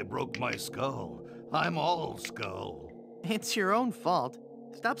think I broke my skull. I'm all skull. It's your own fault.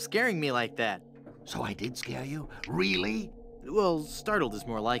 Stop scaring me like that. So I did scare you? Really? Well, startled is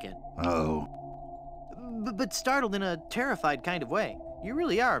more like it. Oh. But startled in a terrified kind of way. You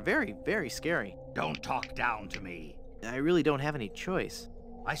really are very, very scary. Don't talk down to me. I really don't have any choice.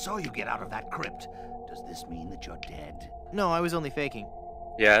 I saw you get out of that crypt. Does this mean that you're dead? No, I was only faking.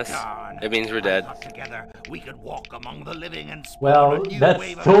 Yes. Darn. It means we're dead. Together, we could walk among the living and Well,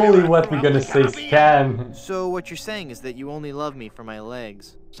 that's totally what we're gonna say, Scan. So what you're saying is that you only love me for my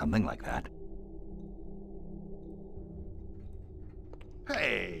legs. Something like that.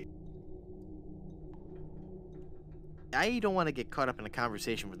 Hey! I don't want to get caught up in a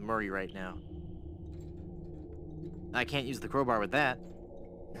conversation with Murray right now. I can't use the crowbar with that.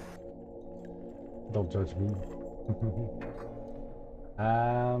 Don't judge me.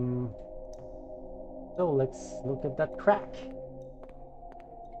 So let's look at that crack.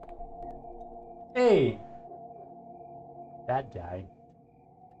 Hey! That guy.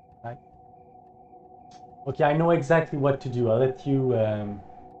 Right. Okay, I know exactly what to do. I'll let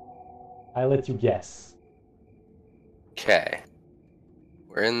you guess. Okay.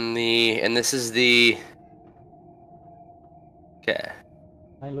 We're in the... And this is the... Okay.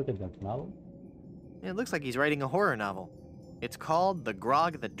 I look at that novel. It looks like he's writing a horror novel. It's called The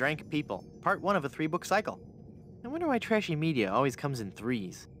Grog That Drank People, part 1 of a 3-book cycle. I wonder why trashy media always comes in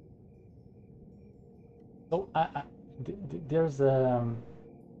 3s. So, there's the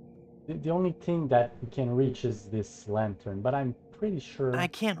only thing that we can reach is this lantern, but I'm pretty sure... I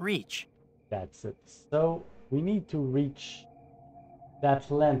can't reach. That's it. So, we need to reach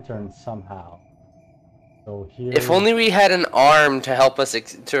that lantern somehow. So here... If only we had an arm to help us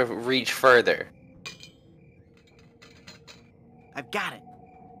to reach further. I've got it.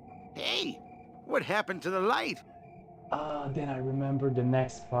 Hey, what happened to the light? Then I remember the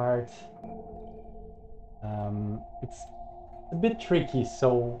next part. It's a bit tricky,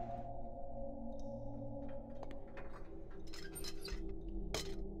 so...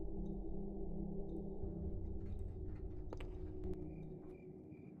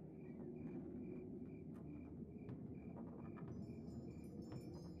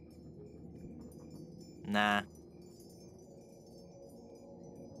 Nah.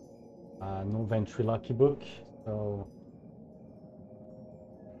 No ventriloquy book, so...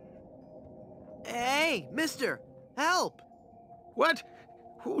 Hey, mister! Help! What?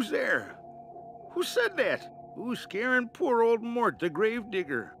 Who's there? Who said that? Who's scaring poor old Mort, the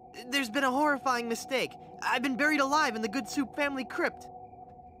gravedigger? There's been a horrifying mistake. I've been buried alive in the Good Soup family crypt.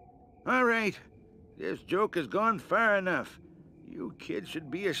 All right. This joke has gone far enough. You kids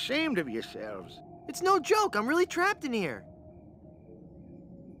should be ashamed of yourselves. It's no joke. I'm really trapped in here.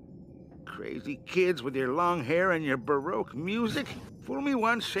 Crazy kids with your long hair and your Baroque music. Fool me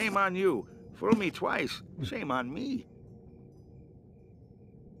once, shame on you. Fool me twice, shame on me.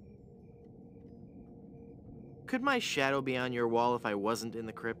 Could my shadow be on your wall if I wasn't in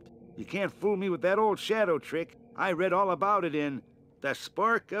the crypt? You can't fool me with that old shadow trick. I read all about it in The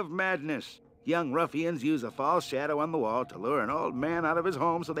Spark of Madness. Young ruffians use a false shadow on the wall to lure an old man out of his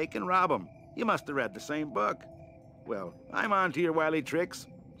home so they can rob him. You must have read the same book. Well, I'm on to your wily tricks,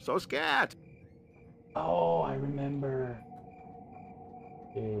 so scat. Oh, I remember.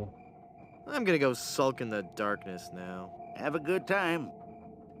 Okay. I'm gonna go sulk in the darkness now. Have a good time.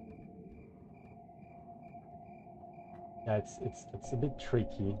 Yeah, it's a bit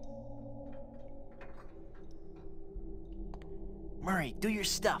tricky. Murray, do your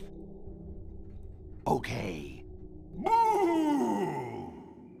stuff. Okay. Boo!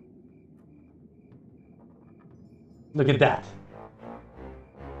 Look at that.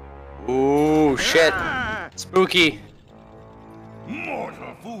 Ooh, shit. Spooky.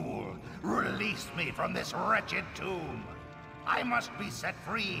 Mortal fool! Release me from this wretched tomb! I must be set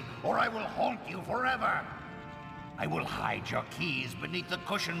free, or I will haunt you forever! I will hide your keys beneath the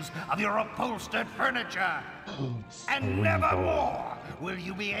cushions of your upholstered furniture! And never more will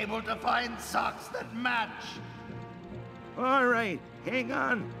you be able to find socks that match! All right, hang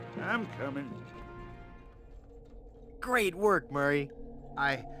on. I'm coming. Great work, Murray.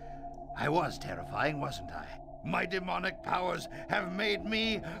 I was terrifying, wasn't I? My demonic powers have made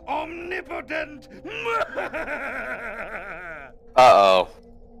me omnipotent! Uh-oh.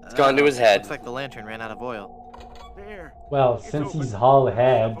 It's gone to his head. Looks like the lantern ran out of oil. There. Well, It's since open. he's all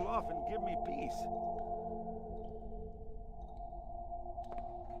head, Shuffle off and give me peace.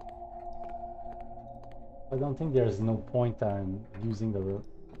 I don't think there's no point on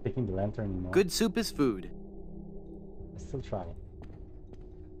taking the lantern anymore. Good soup is food. I still try.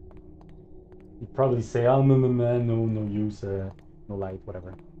 You'd probably say, oh, no, no use, no light,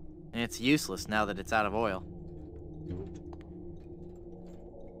 whatever. It's useless now that it's out of oil. Do it.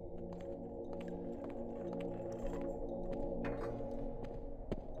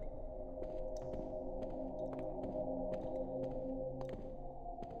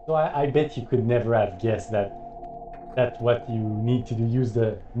 So I bet you could never have guessed that that's what you need to do. Use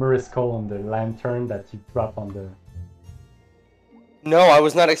the Murisco on the lantern that you drop on the... No, I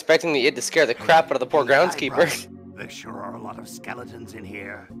was not expecting it to scare the crap out of the poor groundskeeper. There sure are a lot of skeletons in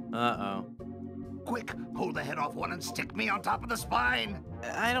here. Uh-oh. Quick, pull the head off one and stick me on top of the spine!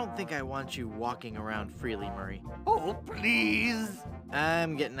 I don't think I want you walking around freely, Murray. Oh, please!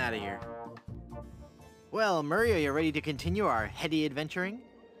 I'm getting out of here. Well, Murray, are you ready to continue our heady adventuring?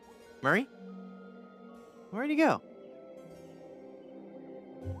 Murray? Where'd he go?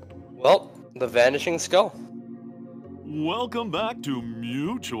 Well, the vanishing skull. Welcome back to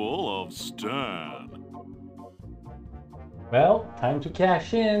Mutual of Stan. Well, time to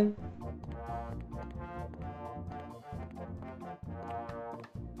cash in.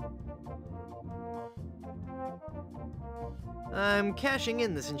 I'm cashing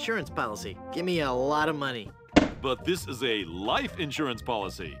in this insurance policy. Give me a lot of money. But this is a life insurance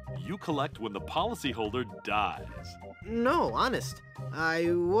policy. You collect when the policyholder dies. No, honest.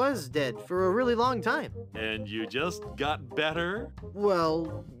 I was dead for a really long time. And you just got better?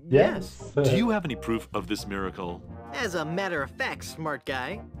 Well, Yes. Do you have any proof of this miracle? As a matter of fact, smart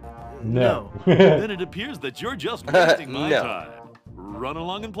guy. No. Then it appears that you're just wasting my No. time. Run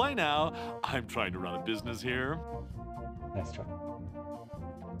along and play now. I'm trying to run a business here. Let's try.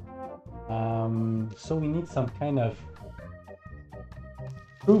 So we need some kind of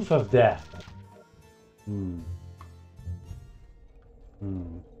proof of death.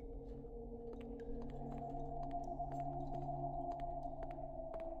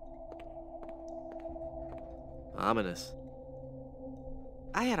 Ominous.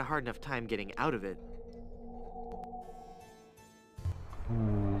 I had a hard enough time getting out of it.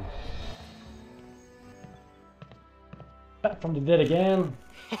 Back from the dead again.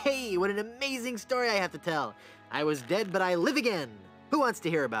 Hey, what an amazing story I have to tell. I was dead, but I live again. Who wants to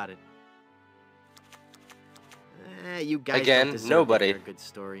hear about it? You guys Again, don't deserve nobody. to hear a good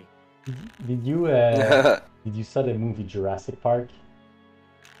story. Did you saw the movie Jurassic Park?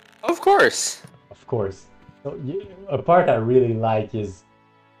 Of course. Of course. So a part I really like is,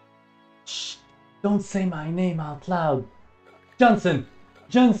 shh, don't say my name out loud. Johnson!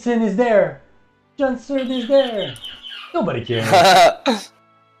 Johnson is there! Johnson is there! Nobody cares.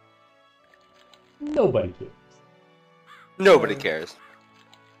 Nobody cares. Nobody cares.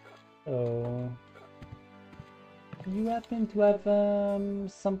 So, do you happen to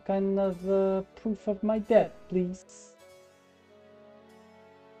have some kind of proof of my death, please?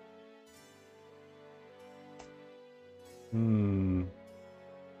 I'm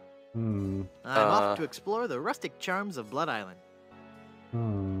off to explore the rustic charms of Blood Island.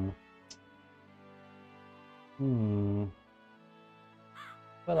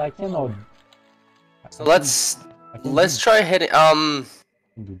 Well, I cannot. So let's try hitting.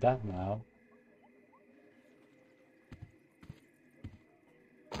 Do that now.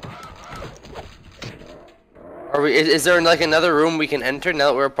 Are we? Is there like another room we can enter now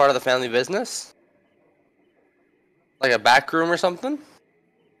that we're a part of the family business? Like a back room or something?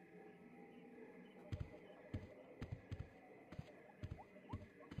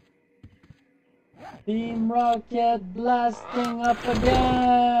 Team Rocket blasting up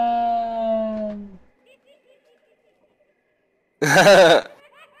again!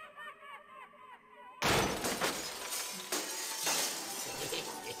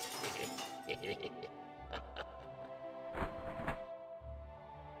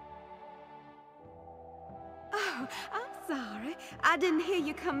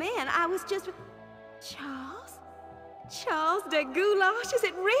 come in. I was just... Charles? Charles de Goulash, is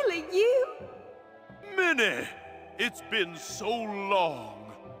it really you? Minnie! It's been so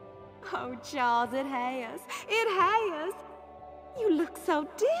long. Oh, Charles, it has. It has. You look so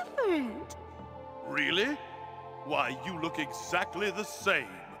different. Really? Why, you look exactly the same.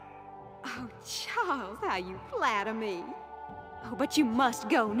 Oh, Charles, how you flatter me. Oh, but you must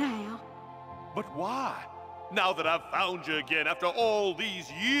go now. But why? Now that I've found you again after all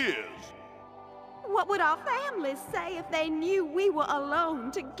these years. What would our families say if they knew we were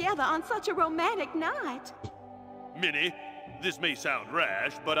alone together on such a romantic night? Minnie, this may sound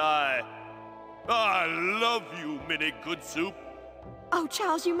rash, but I love you, Minnie Good Soup. Oh,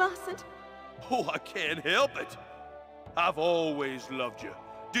 Charles, you mustn't. Oh, I can't help it. I've always loved you.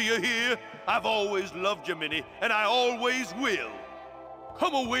 Do you hear? I've always loved you, Minnie, and I always will.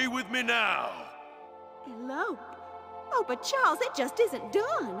 Come away with me now. Elope? Oh, but Charles, it just isn't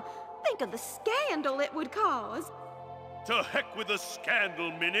done. Think of the scandal it would cause. To heck with the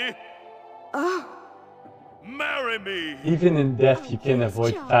scandal, Minnie. Oh. Marry me. Even in death, you can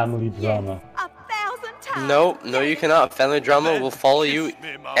avoid family drama. Yes, 1,000 times. No, you cannot. Family drama will follow you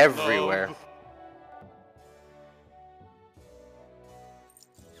everywhere.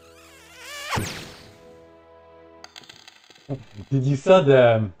 Did you saw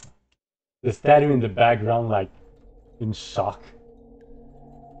the statue in the background, like, in shock?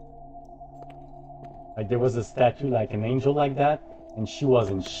 Like, there was a statue, like an angel like that, and she was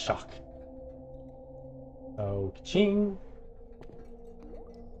in shock. So, ka-ching!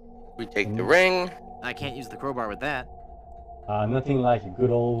 We take the ring. I can't use the crowbar with that. Nothing like a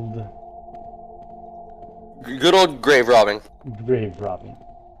good old grave robbing. Grave robbing,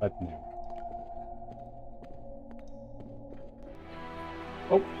 but no.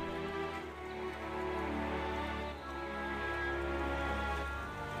 Oh.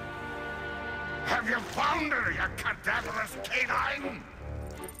 Have you found her, you cadaverous canine?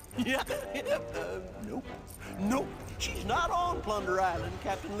 Yeah, nope. Nope, she's not on Plunder Island,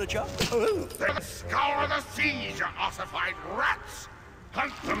 Captain LeChuck. Then scour the seas, you ossified rats!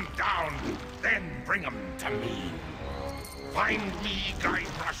 Hunt them down, then bring them to me. Find me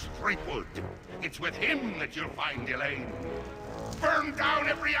Guybrush Threepwood. It's with him that you'll find Elaine. Burn down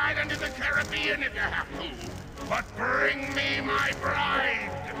every island in the Caribbean if you have to. But bring me my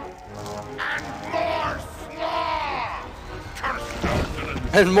bride! And more s'more! Curse those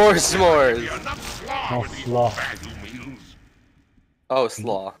villains! And more s'mores! Oh, slaw. Oh,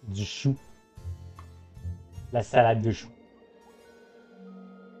 slaw. Du chou. La salade de chou.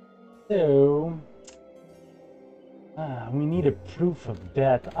 So... we need a proof of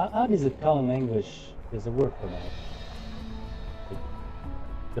death. How does it call in English? There's a word for that.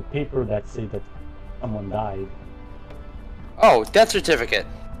 The paper that say that someone died. Oh, death certificate.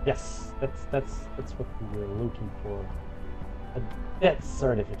 Yes, that's what we were looking for. A death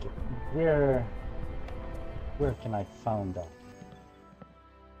certificate. Where can I find that?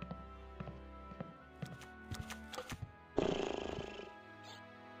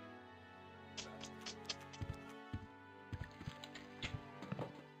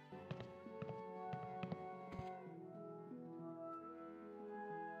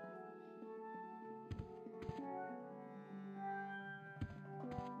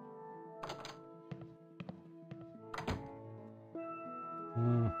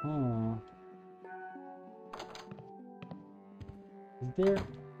 Is there?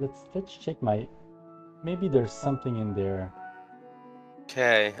 Let's check my. Maybe there's something in there.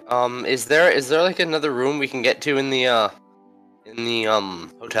 Okay. Is there like another room we can get to in the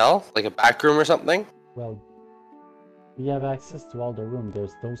hotel, like a back room or something? Well, we have access to all the rooms.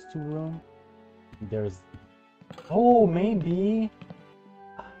 There's those two rooms. There's. Oh, maybe.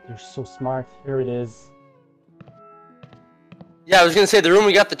 You're so smart. Here it is. Yeah, I was gonna say the room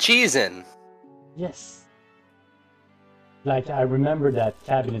we got the cheese in. Yes. Like, I remember that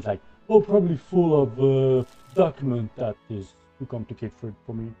cabin is like, oh, probably full of document that is too complicated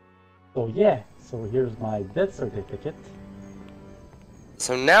for me. So yeah, so here's my death certificate.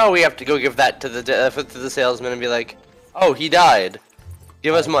 So now we have to go give that to the salesman and be like, oh, he died.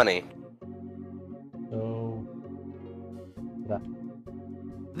 Give us money. So... that.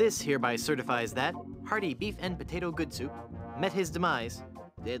 This hereby certifies that hearty beef and potato good soup met his demise,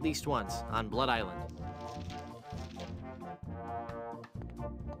 at least once, on Blood Island.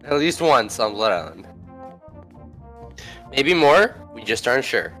 At least once on Blood Island. Maybe more, we just aren't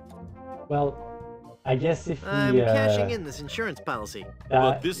sure. Well, I guess if I'm we cashing in this insurance policy.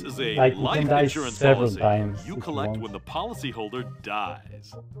 But this is a like, we life can die insurance several policy. times You if collect want. when the policyholder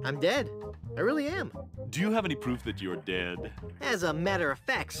dies. I'm dead. I really am. Do you have any proof that you're dead? As a matter of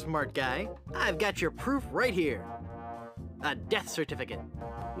fact, smart guy, I've got your proof right here. A death certificate.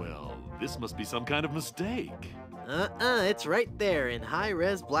 Well, this must be some kind of mistake. It's right there in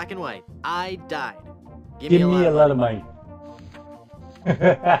high-res black and white. I died. Give me a lot of money.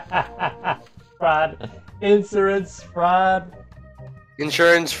 Fraud. Insurance fraud.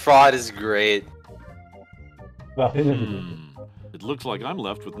 Insurance fraud is great. Well, It looks like I'm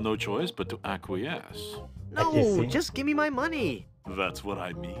left with no choice but to acquiesce. No, just give me my money. That's what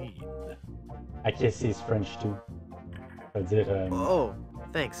I mean. Acquiesce is French too. Oh,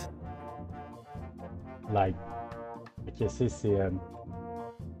 thanks. Like, acquiescer, c'est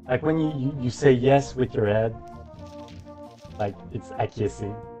like when you say yes with your head, like it's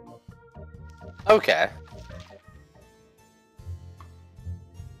acquiescer. Okay.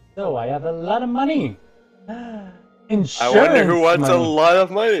 So I have a lot of money. Insurance. I wonder who wants money. a lot of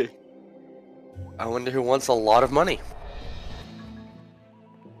money. I wonder who wants a lot of money.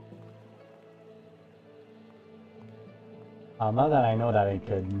 Now that I know that I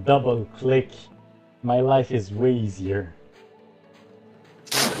could double click, my life is way easier.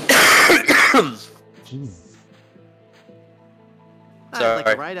 Jesus. I'd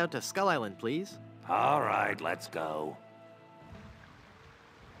like a ride out to Skull Island, please. All right, let's go.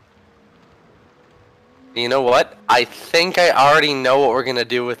 You know what? I think I already know what we're gonna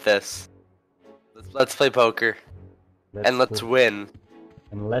do with this. Let's play poker. Let's win.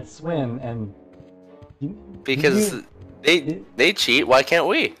 And let's win, and... Because they cheat, why can't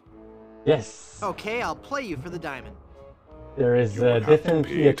we? Yes. Okay, I'll play you for the diamond. There is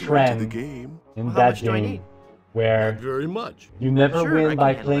definitely a trend in that game where very much. You never Sure, win I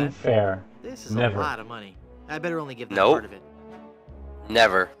by can handle playing that. fair. This is Never. a lot of money. I better only give that Nope. part of it.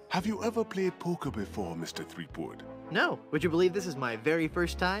 Never. Have you ever played poker before, Mr. Threepwood? No. Would you believe this is my very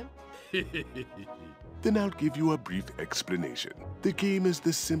first time? Then I'll give you a brief explanation. The game is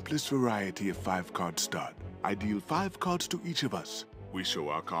the simplest variety of 5-card stud. I deal 5 cards to each of us. We show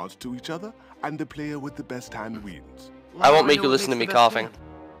our cards to each other, and the player with the best hand wins. I won't make you listen to me coughing.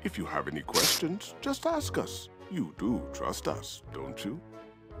 If you have any questions, just ask us. You do trust us, don't you?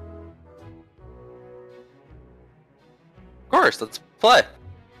 Of course, let's play.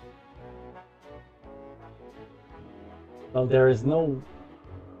 Well, there is no...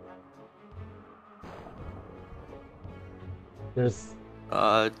 There's...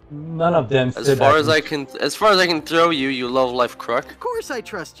 none of them As said far that as I can throw you, you low life crook. Of course I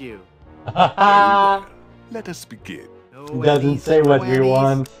trust you. Let us begin. It doesn't say what we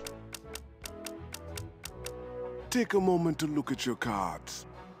want. Take a moment to look at your cards.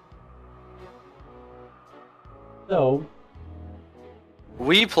 So...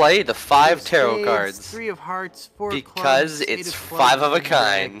 We play the 5 tarot Spades, cards. 3 of hearts, 4 of Because clubs, 8 it's of 5 of a clubs,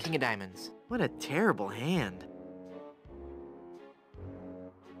 and, kind. King of diamonds. What a terrible hand.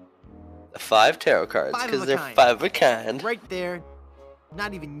 The 5 tarot cards, 5 of because a they're kind. 5 of a kind. Right there.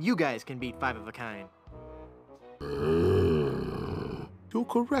 Not even you guys can beat 5 of a kind. You're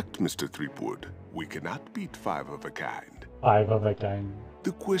correct, Mr. Threepwood. We cannot beat 5 of a kind. 5 of a kind.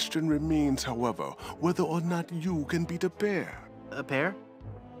 The question remains, however, whether or not you can beat a pair. A pair?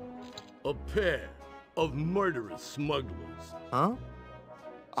 A pair of murderous smugglers. Huh?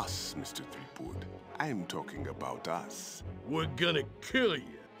 Us, Mr. Threepwood. I'm talking about us. We're gonna kill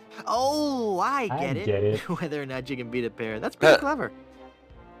you. Oh, I get it. Whether or not you can beat a pair. That's pretty clever.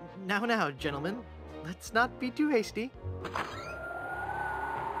 Now, gentlemen. Let's not be too hasty.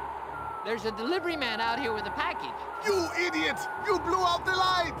 There's a delivery man out here with a package. You idiot! You blew out the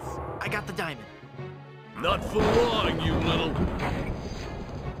lights! I got the diamond. Not for long, you little...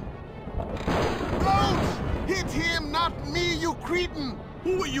 Don't! Hit him, not me, you cretin!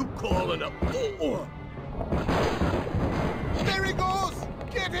 Who are you calling up? There he goes!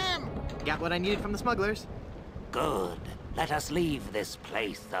 Get him! Got what I needed from the smugglers. Good. Let us leave this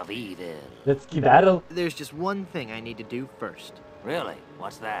place of evil. Let's skedaddle. There's just one thing I need to do first. Really?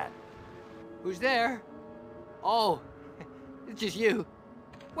 What's that? Who's there? Oh, it's just you.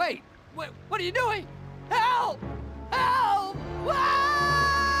 Wait, what are you doing? Help! Help!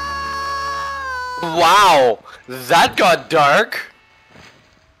 Wow, that got dark.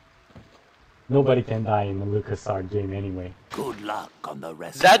 Nobody can die in the LucasArts game anyway. Good luck on the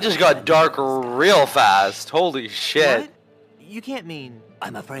rest. That just got dark real fast. Holy shit. What? You can't mean...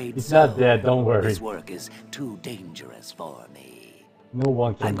 I'm afraid He's so. not dead, don't worry. This work is too dangerous for me. No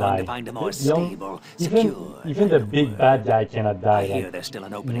one can I'm die. going to find a more The young- stable, even, secure... even the big bad guy cannot die. I hear like, there's still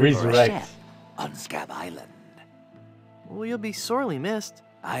an opening resurrect. for a chef. on Scab Island. Well, you'll be sorely missed.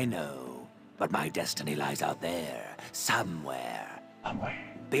 I know, but my destiny lies out there, somewhere. Somewhere.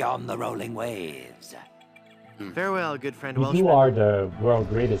 Beyond the rolling waves. Farewell, good friend You Welshman. are the world's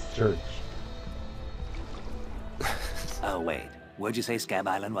greatest church. Oh, wait. Where'd you say Scab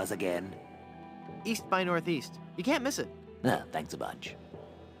Island was again? East by northeast. You can't miss it. Thanks a bunch.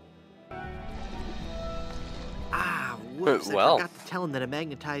 Ah, whoops. Well. I forgot to tell him that a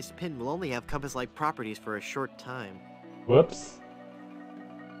magnetized pin will only have compass-like properties for a short time. Whoops.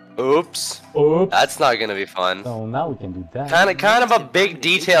 Oops. Oops. That's not gonna be fun. So now we can do that. Kind of a big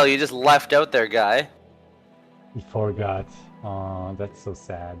detail you just left out there, guy. We forgot. Oh, that's so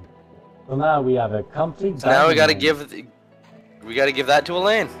sad. So now we have a complete. So now we gotta diamond. give that to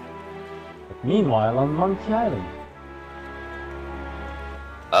Elaine. But meanwhile, on Monkey Island.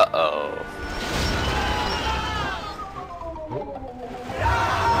 Uh-oh.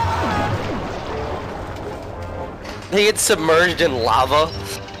 They get submerged in lava.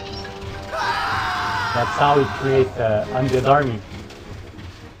 That's how we create the undead army.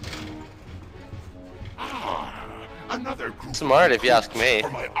 Another group Smart, if you ask me. for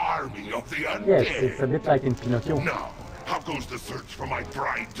my army of the undead. Yes, it's a bit like in Pinocchio. Now, how goes the search for my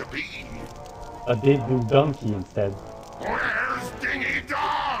bride-to-be? They do donkey instead. Where's Dingy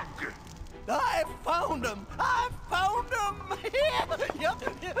Dog? I found him! I found him!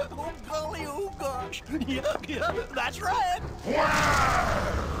 Oh, golly, oh, gosh. Yeah, that's right.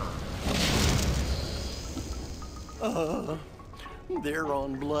 They're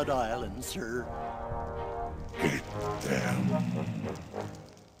on Blood Island, sir. Hit them.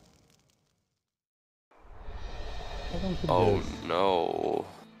 Oh no.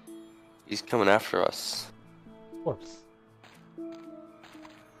 He's coming after us. Of course.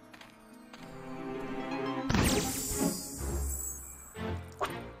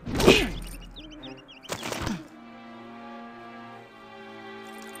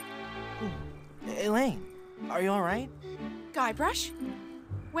 Elaine, are you alright? Guybrush?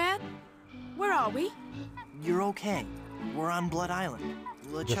 Where are we? You're okay. We're on Blood Island.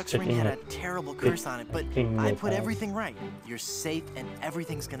 LeChuck's ring checking had a it. terrible curse on it, but Checking I it put out. everything right. You're safe and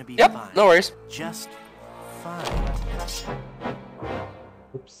everything's gonna be Yep, fine. no worries. Just fine.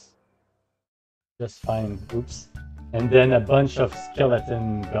 Oops. Just fine. Oops. And then a bunch of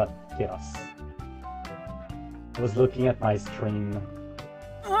skeleton got chaos. I was looking at my stream.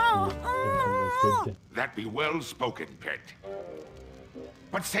 That be well spoken, pet.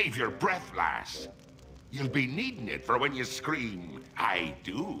 But save your breath, lass. You'll be needing it for when you scream, I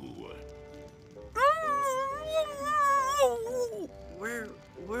do. Where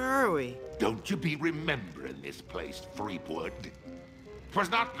are we? Don't you be remembering this place, Threepwood? 'Twas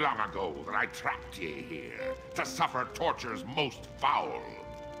not long ago that I trapped ye here to suffer tortures most foul.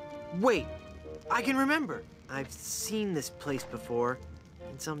 Wait, I can remember. I've seen this place before.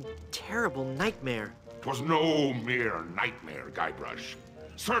 In some terrible nightmare. 'Twas no mere nightmare, Guybrush.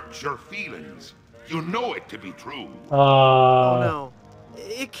 Search your feelings. You know it to be true. Oh no,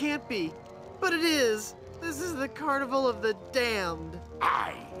 it can't be. But it is. This is the Carnival of the Damned.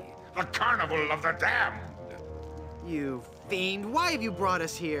 Aye, the Carnival of the Damned. You fiend, why have you brought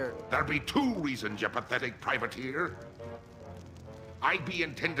us here? There be two reasons, you pathetic privateer. I be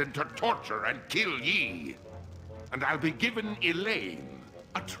intending to torture and kill ye. And I'll be giving Elaine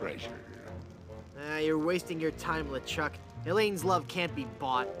a treasure. You're wasting your time, LeChuck. Elaine's love can't be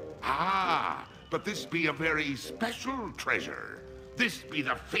bought. Ah, but this be a very special treasure. This be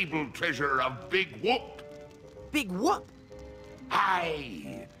the fabled treasure of Big Whoop. Big Whoop?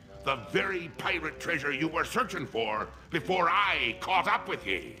 Aye, the very pirate treasure you were searching for before I caught up with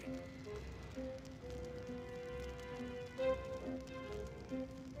ye.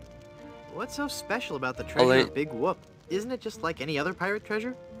 What's so special about the treasure of Big Whoop? Isn't it just like any other pirate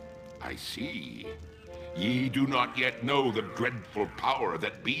treasure? I see. Ye do not yet know the dreadful power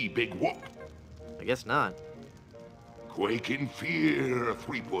that be Big Whoop. I guess not. Quake in fear,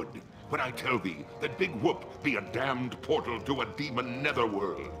 Threepwood, when I tell thee that Big Whoop be a damned portal to a demon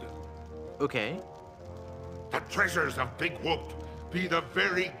netherworld. Okay. The treasures of Big Whoop be the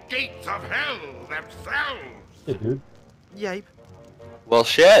very gates of hell themselves. Hey, dude. Yipe. Well,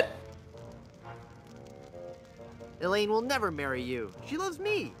 shit. Elaine will never marry you. She loves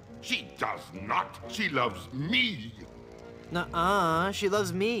me. She does not. She loves me. Nuh-uh, she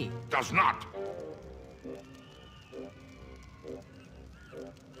loves me. Does not.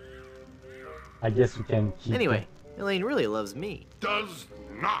 I guess we can keep Anyway, Elaine really loves me. Does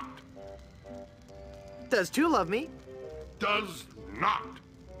not. Does 2 love me? Does not.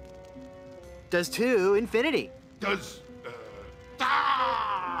 Does 2 infinity? Does,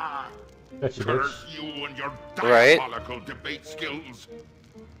 Gotcha, Curse you and your Right. diabolical debate skills.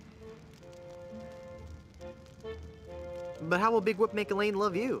 But how will Big Whoop make Elaine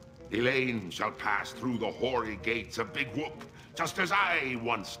love you? Elaine shall pass through the hoary gates of Big Whoop, just as I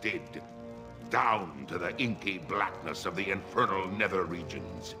once did. Down to the inky blackness of the infernal nether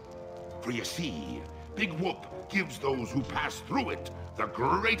regions. For you see, Big Whoop gives those who pass through it the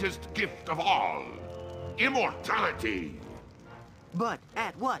greatest gift of all. Immortality. But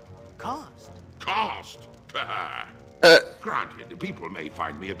at what cost? Cost? Granted, people may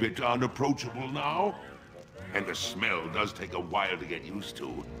find me a bit unapproachable now. And the smell does take a while to get used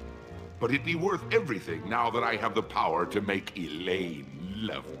to. But it'd be worth everything now that I have the power to make Elaine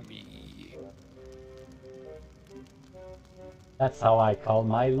love me. That's how I call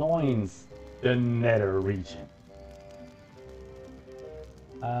my loins, the nether region.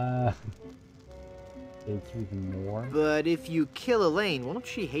 Hate you even more. But if you kill Elaine, won't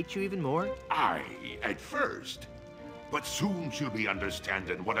she hate you even more? Aye, at first. But soon she'll be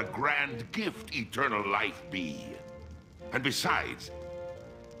understanding what a grand gift eternal life be. And besides,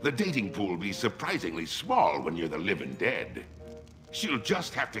 the dating pool be surprisingly small when you're the living dead. She'll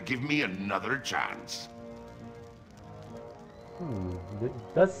just have to give me another chance. It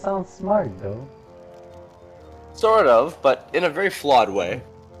does sound smart though. Sort of, but in a very flawed way.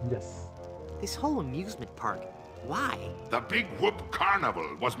 Yes. This whole amusement park, why? The Big Whoop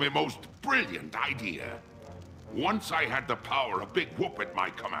Carnival was my most brilliant idea. Once I had the power of Big Whoop at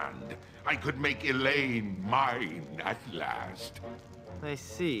my command, I could make Elaine mine at last. I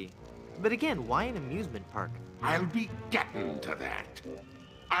see. But again, why an amusement park? I'll be getting to that.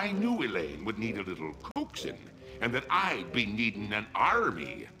 I knew Elaine would need a little coaxing, and that I'd be needing an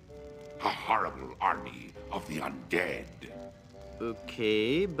army. A horrible army of the undead.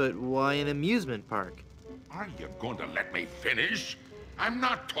 Okay, but why an amusement park? Are you going to let me finish? I'm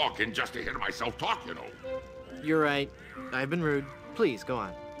not talking just to hear myself talk, you know. You're right. I've been rude. Please, go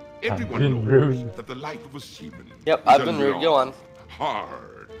on. Everyone knows that the life of a seaman Yep, is I've a been rude. Go on.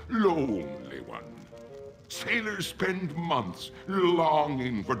 hard, lonely one. Sailors spend months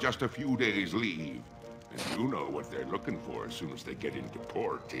longing for just a few days' leave. And you know what they're looking for as soon as they get into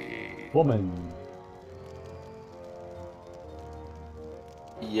port. Woman.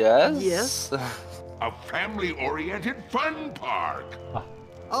 Yes? Yes? A family-oriented fun park.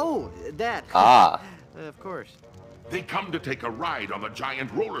 Oh, that. Ah. Of course. They come to take a ride on the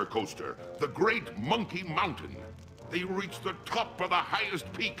giant roller coaster, the Great Monkey Mountain. They reach the top of the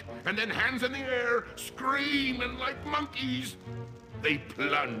highest peak, and then hands in the air, screaming like monkeys. They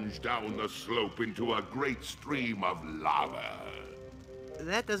plunge down the slope into a great stream of lava.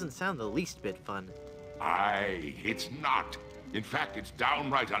 That doesn't sound the least bit fun. Aye, it's not. In fact, it's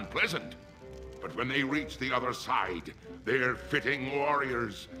downright unpleasant. But when they reach the other side, they're fitting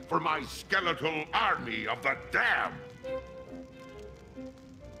warriors for my skeletal army of the damned.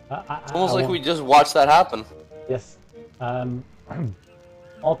 Almost like we just watched that happen. Yes.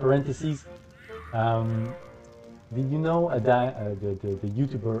 All parentheses. Did you know the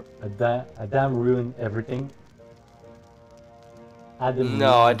YouTuber Adam ruined everything? Adam.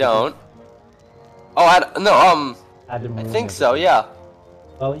 No, I don't. Oh, no. Adam I ruined think so. everything. Yeah.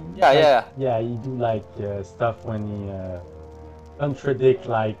 Well, Yeah, like, yeah. Yeah, he do like stuff when he contradict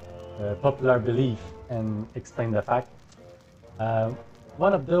like popular belief and explain the fact.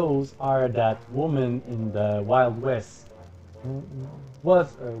 One of those are that women in the Wild West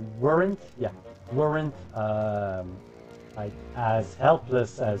weren't like as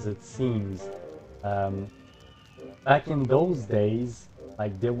helpless as it seems. Back in those days,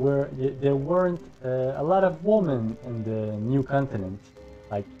 like there weren't a lot of women in the new continent.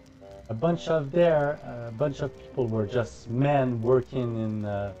 Like a bunch of people were just men working in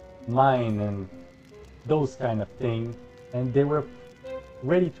mine and those kind of thing, and they were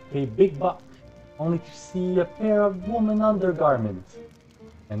ready to pay big bucks only to see a pair of woman undergarments.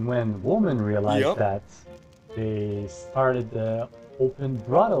 And when women realized that, they started open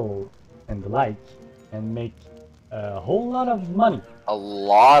brothel and the like, and make a whole lot of money. A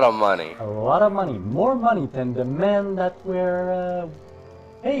lot of money. A lot of money. More money than the men that were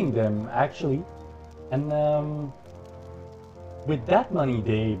paying them, actually. And with that money,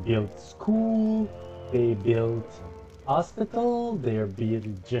 they built school, they built hospital, they built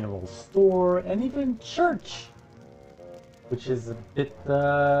general store, and even church, which is a bit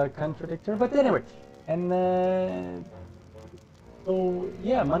contradictory. But anyway, and so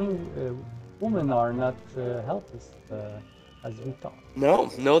yeah, money. Women are not helpless as we thought. No,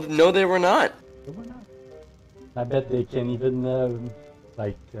 they were not. They were not. I bet they can even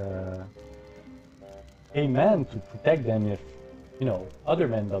pay men to protect them if you know, other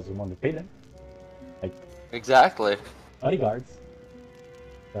men doesn't want to pay them. Like exactly. Bodyguards.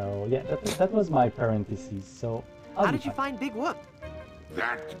 So yeah, that was my parentheses. So how did you find Big Whoop?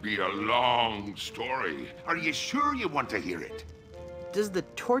 That'd be a long story. Are you sure you want to hear it? Does the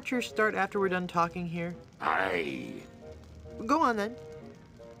torture start after we're done talking here? Aye. Go on then.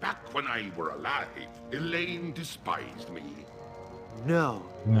 Back when I were alive, Elaine despised me. No.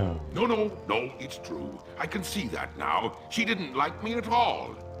 No, it's true. I can see that now. She didn't like me at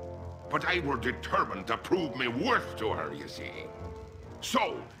all. But I were determined to prove me worth to her, you see.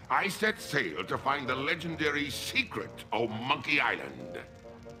 So, I set sail to find the secret of Monkey Island.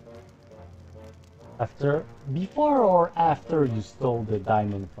 Before or after you stole the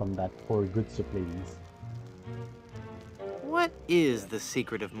diamond from that poor good soup ladies? What is the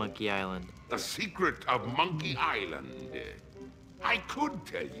secret of Monkey Island? The secret of Monkey Island. I could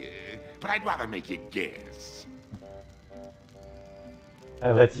tell you, but I'd rather make you guess.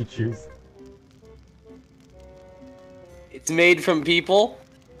 I'll let you choose. It's made from people?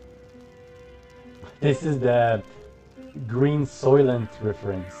 This is the Green Soylent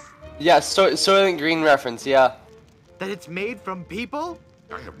reference. Yeah, Soylent Green reference, yeah. That it's made from people?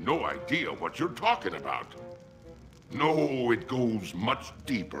 I have no idea what you're talking about. No, it goes much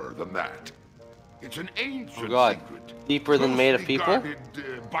deeper than that. It's an ancient secret. Deeper than made of people? Guarded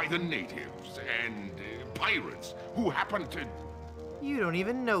by the natives and pirates who happen to... You don't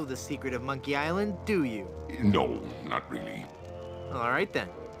even know the secret of Monkey Island, do you? No, not really. All right then.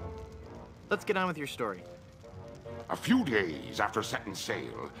 Let's get on with your story. A few days after setting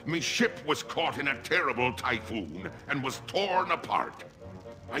sail, me ship was caught in a terrible typhoon and was torn apart.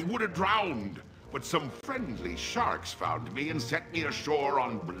 I would have drowned, but some friendly sharks found me and set me ashore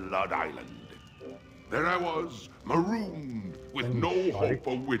on Blood Island. There I was, marooned, with no hope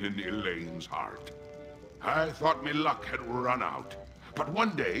of winning Elaine's heart. I thought me luck had run out, but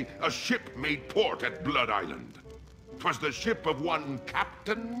one day a ship made port at Blood Island. 'Twas the ship of one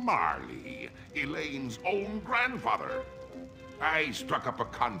Captain Marley, Elaine's own grandfather. I struck up a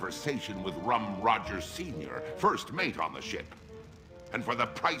conversation with Rum Rogers Sr., first mate on the ship. And for the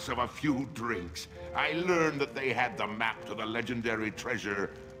price of a few drinks, I learned that they had the map to the legendary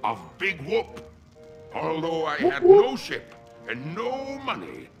treasure of Big Whoop. Although I had no ship and no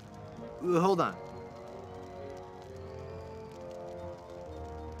money. Hold on.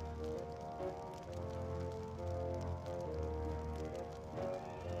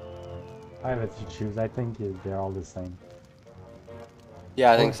 I let you choose. I think they're all the same.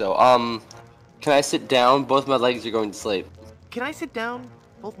 Yeah, I think so. Can I sit down? Both my legs are going to sleep. Can I sit down?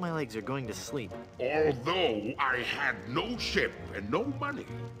 Both my legs are going to sleep. Although I had no ship and no money,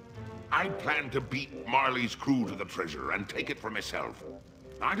 I planned to beat Marley's crew to the treasure and take it for myself.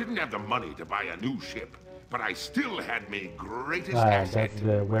 I didn't have the money to buy a new ship, but I still had my greatest asset.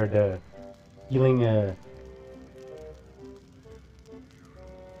 That's where the healing...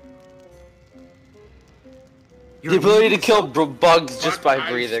 The ability to kill bugs just by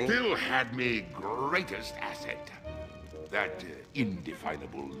breathing. I still had my greatest asset. That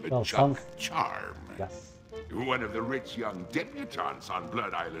indefinable LeChuck charm. Yes. One of the rich young debutantes on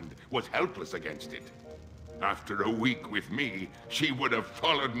Blood Island was helpless against it. After a week with me, she would have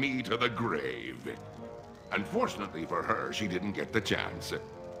followed me to the grave. Unfortunately for her, she didn't get the chance.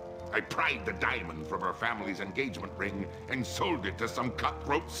 I pried the diamond from her family's engagement ring and sold it to some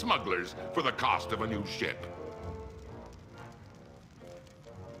cutthroat smugglers for the cost of a new ship.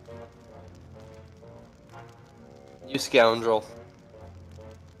 You scoundrel.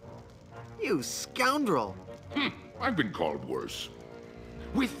 You scoundrel! I've been called worse.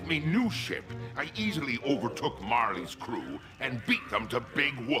 With me new ship, I easily overtook Marley's crew and beat them to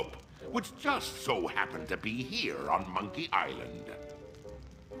Big Whoop, which just so happened to be here on Monkey Island.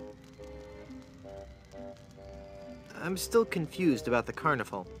 I'm still confused about the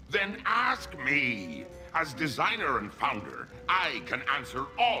carnival. Then ask me! As designer and founder, I can answer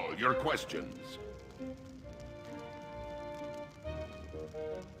all your questions.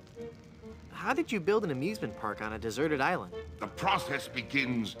 How did you build an amusement park on a deserted island? The process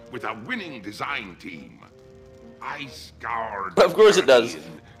begins with a winning design team. I scoured... Of course it does.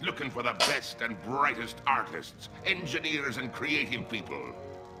 Looking for the best and brightest artists, engineers, and creative people.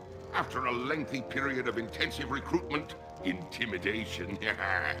 After a lengthy period of intensive recruitment, intimidation,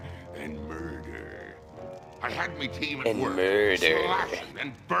 and murder, I had my team at work, slashing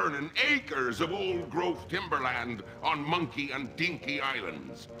and burning acres of old-growth timberland on Monkey and Dinky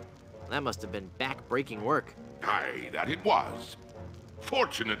Islands. That must have been back-breaking work. Aye, that it was.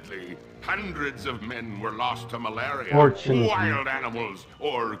 Fortunately, hundreds of men were lost to malaria, wild animals,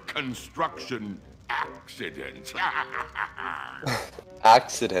 or construction accidents.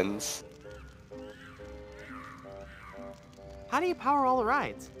 Accidents. How do you power all the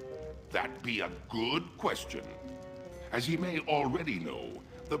rides? That be a good question. As ye may already know,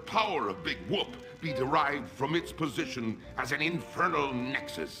 the power of Big Whoop be derived from its position as an infernal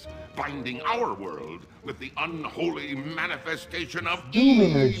nexus, binding our world with the unholy manifestation of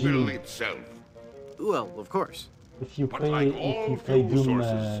evil itself. Well, of course. If you But play, like if all you play fuel Doom,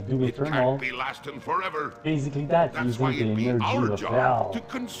 sources, Doom it Eternal, can't be lasting forever. basically that's That's why using the it be energy our of job hell. to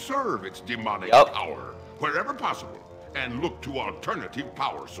conserve its demonic power wherever possible, and look to alternative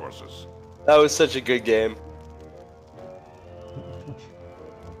power sources. That was such a good game.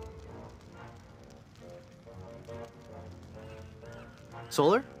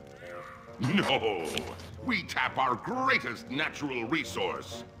 Solar? No, we tap our greatest natural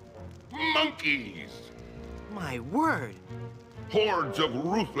resource, monkeys. My word. Hordes of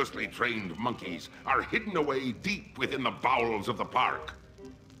ruthlessly trained monkeys are hidden away deep within the bowels of the park,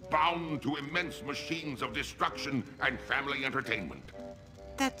 bound to immense machines of destruction and family entertainment.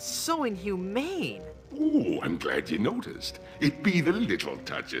 That's so inhumane. Oh, I'm glad you noticed. It be the little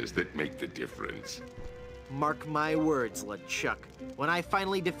touches that make the difference. Mark my words, LeChuck. When I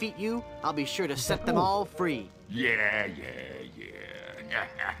finally defeat you, I'll be sure to set them all free. Yeah.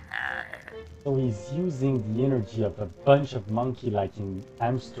 So he's using the energy of a bunch of monkey like in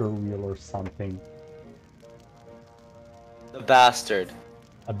hamster wheel or something. The bastard.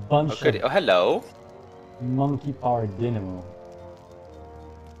 A bunch of hello. Monkey powered dynamo.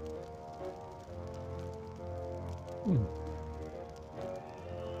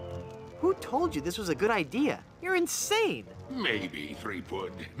 Who told you this was a good idea? You're insane. Maybe,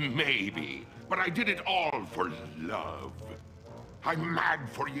 Threepwood, maybe. But I did it all for love. I'm mad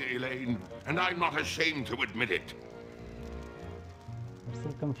for you, Elaine, and I'm not ashamed to admit it. I'm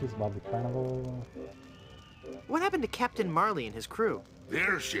still confused about the carnival. What happened to Captain Marley and his crew?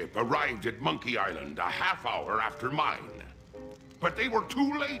 Their ship arrived at Monkey Island a half hour after mine. But they were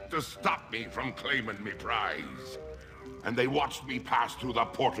too late to stop me from claiming me prize. And they watched me pass through the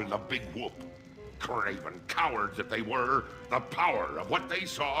portal of Big Whoop. Craven cowards that they were, the power of what they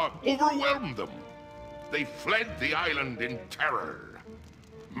saw overwhelmed them. They fled the island in terror.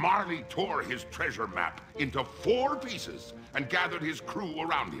 Marley tore his treasure map into 4 pieces and gathered his crew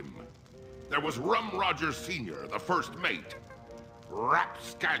around him. There was Rum Roger Sr., the first mate,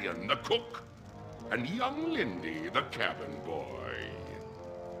 Rapscallion, the cook, and young Lindy, the cabin boy.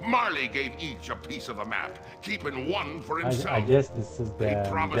 Marley gave each a piece of the map, keeping one for himself. I guess this is They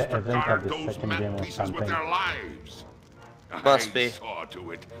promised the to event guard of the those second map game or pieces something. with their lives. Must be. I saw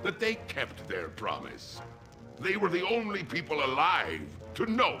to it that they kept their promise. They were the only people alive to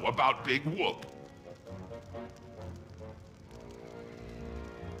know about Big Whoop.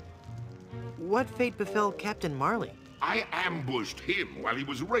 What fate befell Captain Marley? I ambushed him while he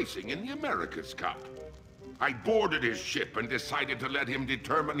was racing in the America's Cup. I boarded his ship and decided to let him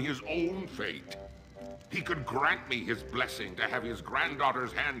determine his own fate. He could grant me his blessing to have his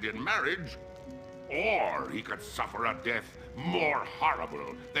granddaughter's hand in marriage, or he could suffer a death more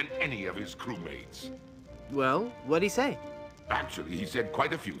horrible than any of his crewmates. Well, what'd he say? Actually, he said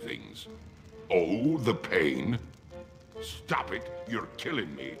quite a few things. Oh, the pain. Stop it, you're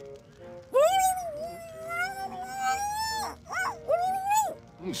killing me.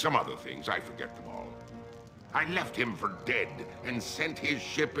 Some other things, I forget them all. I left him for dead and sent his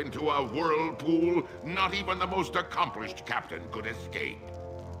ship into a whirlpool not even the most accomplished captain could escape.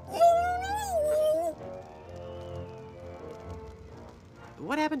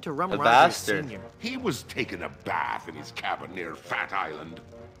 What happened to Rum A Roger bastard. Sr.? He was taking a bath in his cabin near Fat Island,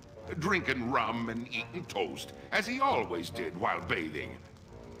 drinking rum and eating toast, as he always did while bathing,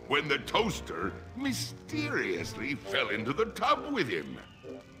 when the toaster mysteriously fell into the tub with him.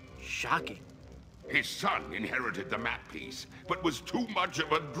 Shocking. His son inherited the map piece, but was too much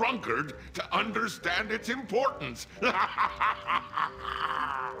of a drunkard to understand its importance.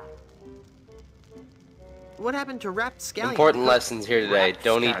 What happened to Rapscallion? Important lessons here today.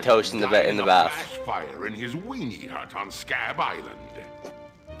 Don't eat toast in the bath. Fire in his weenie hut on Scab Island.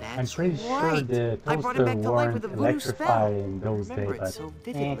 I'm pretty sure the I brought him toaster back to life weren't with a voodoo spell. electrified in those days, Remember it but so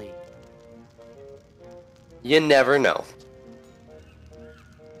vividly. You never know.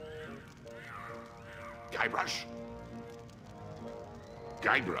 Guybrush?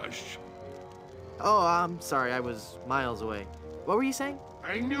 Guybrush? Oh, I'm sorry, I was miles away. What were you saying?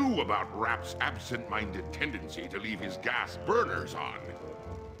 I knew about Rap's absent-minded tendency to leave his gas burners on.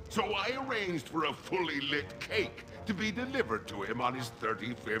 So I arranged for a fully lit cake to be delivered to him on his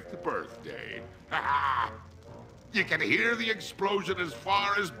 35th birthday. Ha! You can hear the explosion as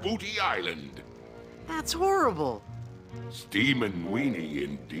far as Booty Island. That's horrible. Steamin' weenie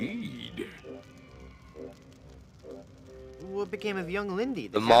indeed. What became of young Lindy?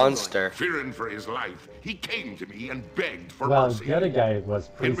 The monster. Fearing for his life, he came to me and begged for Well, mercy. the other guy was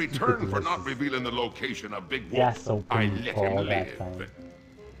pretty In return stupid. for not revealing the location of Big Wolf, Gas I opening let for him all that live. time.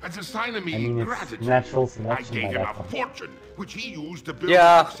 As a sign of me I mean, it's gratitude, natural I selection gave by him that a point. fortune, which he used to build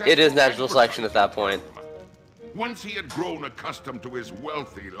Yeah, a successful it is natural adversary. selection at that point. Once he had grown accustomed to his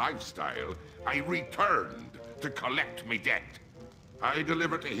wealthy lifestyle, I returned to collect me debt. I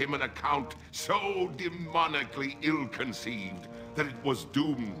delivered to him an account so demonically ill-conceived that it was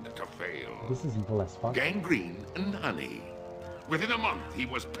doomed to fail. This is evil as fuck. Gangrene and honey. Within a month, he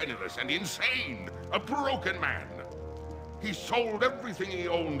was penniless and insane, a broken man. He sold everything he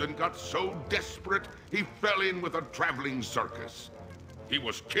owned and got so desperate, he fell in with a traveling circus. He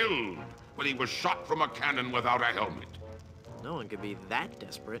was killed when he was shot from a cannon without a helmet. No one could be that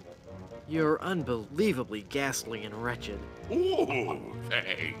desperate. You're unbelievably ghastly and wretched. Ooh,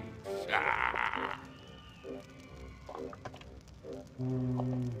 thanks. Ah.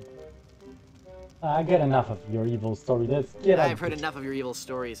 I get enough of your evil story. Let's get out. I've heard enough of your evil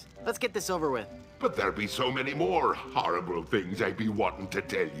stories. Let's get this over with. But there be so many more horrible things I be wanting to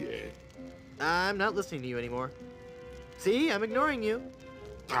tell you. I'm not listening to you anymore. See, I'm ignoring you.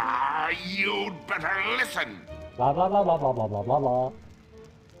 Ah, you'd better listen. Blah blah blah blah blah blah blah blah blah.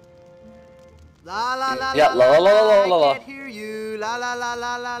 La la la Yeah, la la la la la la. I can't hear you. La la la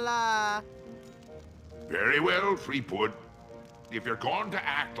la la la. Very well, Threepwood. If you're going to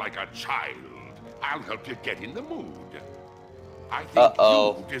act like a child, I'll help you get in the mood. I think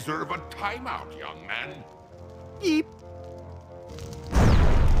you deserve a timeout, young man. Beep.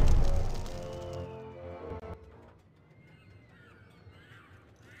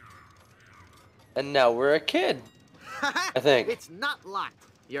 And now we're a kid. I think. It's not locked.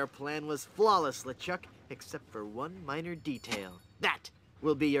 Your plan was flawless, LeChuck, except for one minor detail. That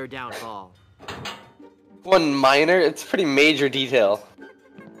will be your downfall. One minor? It's pretty major detail.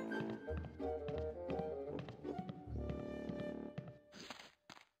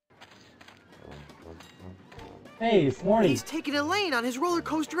 Hey, it's morning. He's taking Elaine on his roller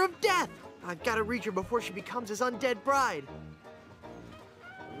coaster of death. I gotta reach her before she becomes his undead bride.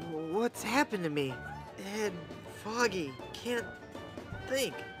 What's happened to me? Head foggy. Can't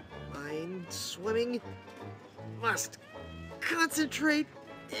think. Mind swimming. Must concentrate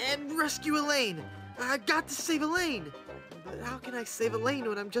and rescue Elaine. I got to save Elaine. But how can I save Elaine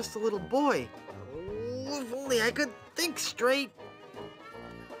when I'm just a little boy? Oh, if only I could think straight.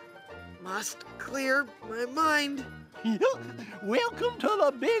 Must clear my mind. Welcome to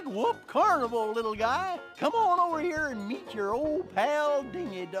the Big Whoop Carnival, little guy. Come on over here and meet your old pal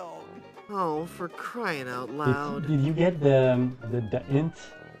Dingy Dog. Oh, for crying out loud. Did you get the hint?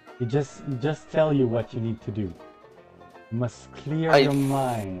 It just tell you what you need to do. You must clear your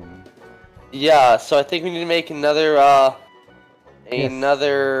mind. Yeah, so I think we need to make another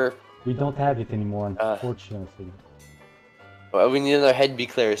Yes. We don't have it anymore, unfortunately. Well, we need another head be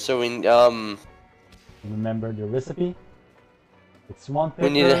clear. So we remember the recipe? It's one pepper. We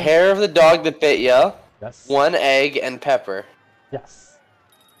need a hair of the dog that bit ya. Yes. One egg and pepper. Yes.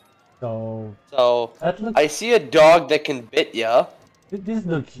 So I see a dog that can bit ya. This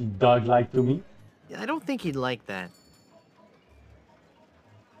looks dog-like to me. I don't think he'd like that.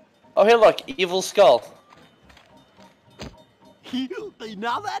 Oh, hey, look, evil skull.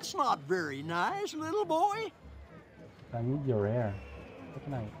 Now that's not very nice, little boy. I need your hair. What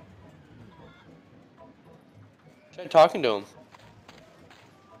can I? Try talking to him.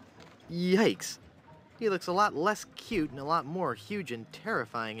 Yikes. He looks a lot less cute and a lot more huge and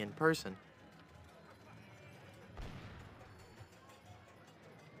terrifying in person.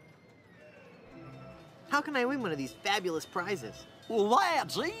 How can I win one of these fabulous prizes? Well,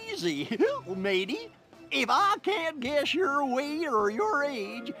 that's easy, matey. If I can't guess your weight or your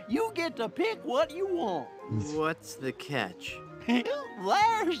age, you get to pick what you want. What's the catch?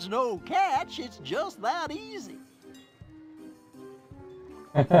 There's no catch, it's just that easy.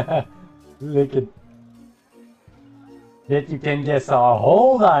 Look at... Bet you can guess how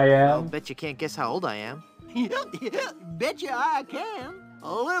old I am. I'll bet you can't guess how old I am. Bet you I can.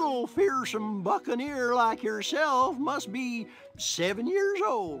 A little fearsome buccaneer like yourself must be 7 years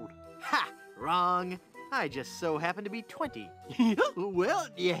old. Ha! Wrong. I just so happen to be 20. Well,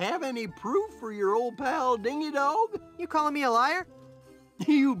 do you have any proof for your old pal Dingy Dog? You calling me a liar?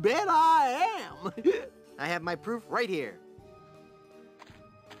 You bet I am. I have my proof right here.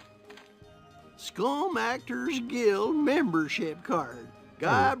 Scum Actors Guild membership card.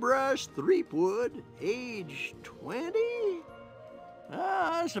 Guybrush Threepwood, age 20?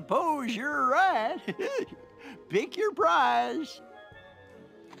 I suppose you're right. Pick your prize.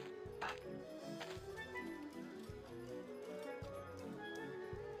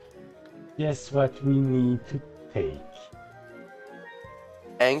 Guess what we need to take?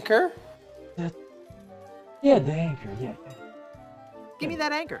 Anchor? Yeah, the anchor, yeah. Give me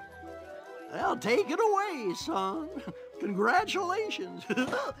that anchor. Well, take it away, son. Congratulations.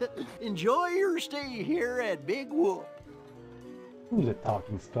 Enjoy your stay here at Big Whoop. Who's a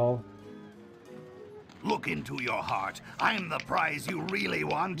talking skull? Look into your heart. I'm the prize you really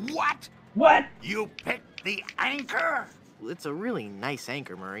want. What? What? You picked the anchor? Well, it's a really nice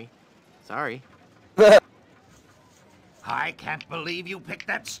anchor, Murray. Sorry. I can't believe you picked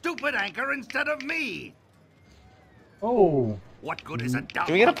that stupid anchor instead of me. Oh. What good is a dumb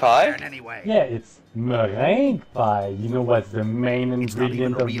Can we get a pie? anyway? Yeah, it's meringue pie. You know what's the main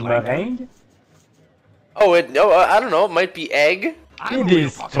ingredient of meringue? Oh, I don't know. It might be egg. It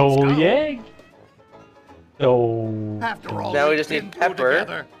is totally egg. So After all, now we just need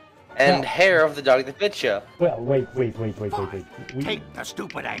pepper and hair of the dog that bit you. Well, wait. Take the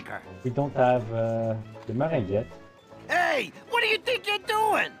stupid anchor. We don't have the meringue yet. Hey, what do you think you're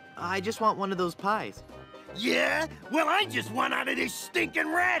doing? I just want one of those pies. Yeah? Well, I just want out of this stinking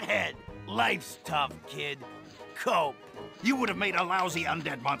rat head. Life's tough, kid. Cope. You would have made a lousy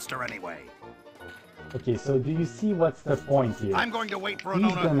undead monster anyway. Okay, so do you see what's the point here? I'm going to wait for an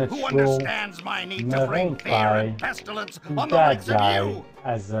He's owner gonna who throw understands my need to bring meringue fear pie and pestilence to on the that likes of guy you.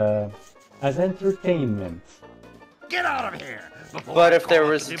 as entertainment. Get out of here. But if there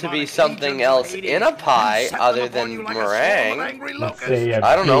was to be something else in a pie other than meringue, Let's say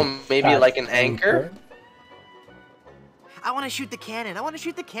I don't know, big maybe fat like an anchor? I want to shoot the cannon. I want to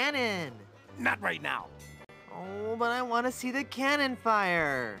shoot the cannon. Not right now. Oh, but I want to see the cannon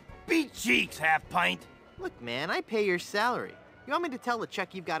fire. Beat cheeks, half pint. Look, man, I pay your salary. You want me to tell the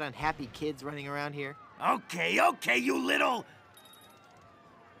Chuck you've got unhappy kids running around here? Okay, you little...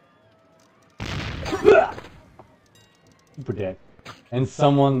 Super dead. And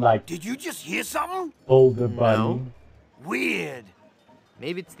someone like Did you just hear something? pulled the button. No. Weird.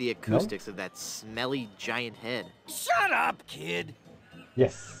 Maybe it's the acoustics of that smelly giant head. Shut up, kid.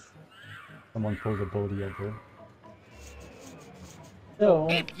 Yes. Someone pulled the body over. So,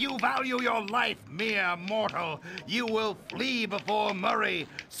 If you value your life, mere mortal, you will flee before Murray,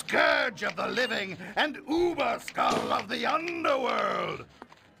 scourge of the living and uber skull of the underworld.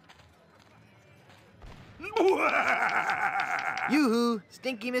 Yoo-hoo,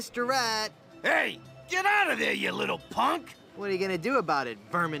 stinky Mr. Rat. Hey, get out of there, you little punk. What are you gonna do about it,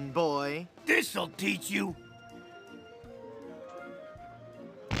 vermin boy? This'll teach you.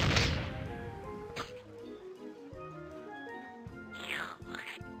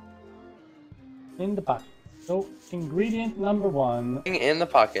 in the pocket. So, ingredient number 1. In the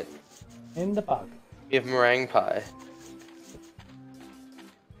pocket. In the pocket. We have meringue pie.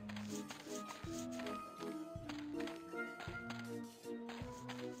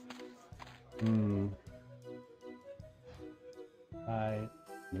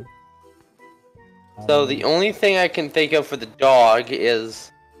 Nope. So the only thing I can think of for the dog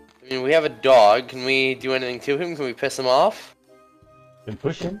is, I mean, we have a dog. Can we do anything to him? Can we piss him off? Can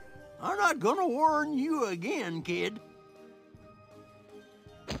push him. I'm not gonna warn you again, kid.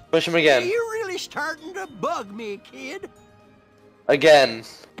 Push him again. You're really starting to bug me, kid. Again.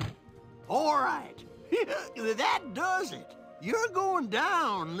 All right. That does it. You're going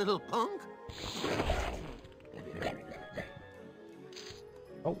down, little punk.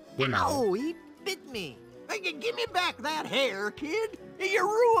 Oh, ow, he bit me. Hey, give me back that hair, kid. You're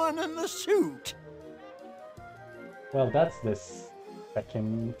ruining the suit. Well, that's this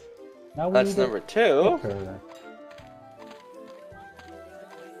second. Now we That's need a number 2. picker.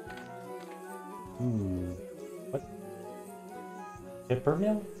 What?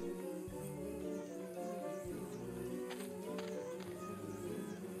 Peppermill?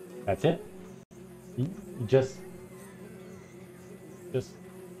 That's it? You just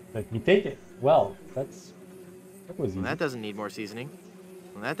let me take it. Well, that was easy. Well, that doesn't need more seasoning.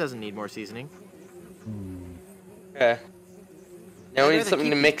 Well, that doesn't need more seasoning. Okay. Now we I'd need rather something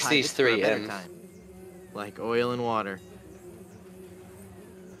keep to mix pies these for a 3 better in. time. Like oil and water.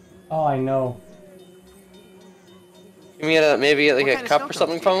 Oh, I know. Can we get maybe like What a kind of cup snow or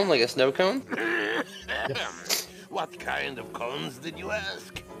something cones do you cone, like a snow cone? What kind of cones did you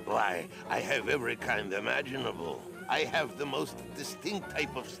ask? Why, I have every kind imaginable. I have the most distinct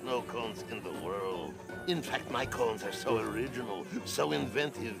type of snow cones in the world. In fact, my cones are so original, so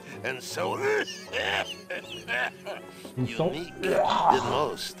inventive, and so unique that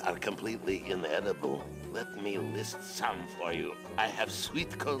most are completely inedible. Let me list some for you. I have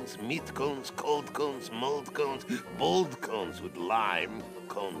sweet cones, meat cones, cold cones, mold cones, bold cones with lime,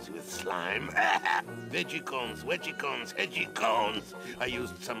 cones with slime, veggie cones, wedgie cones, hedgie cones. I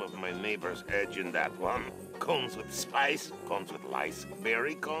used some of my neighbor's edge in that one. Cones with spice, cones with lice,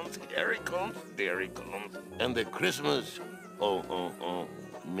 berry cones, hairy cones, dairy cones, and the Christmas,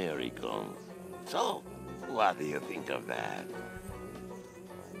 Mary cones. So, what do you think of that?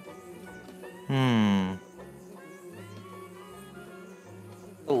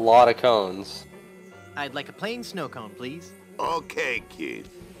 A lot of cones. I'd like a plain snow cone, please. Okay, kid.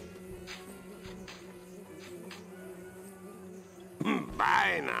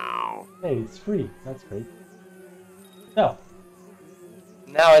 Bye now. Hey, it's free. That's great. No.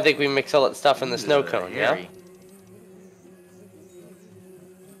 Now I think we mix all that stuff in the snow cone, yeah?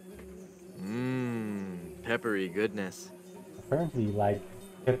 Peppery goodness. Apparently, like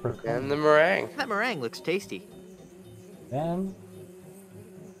peppercorn. And the meringue. That meringue looks tasty. And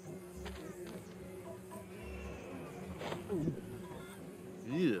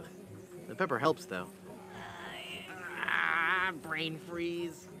Ugh. The pepper helps, though. Brain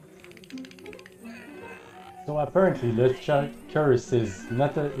freeze. so apparently, the curse is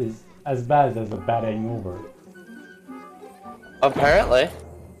not is as bad as a bad hangover. Apparently.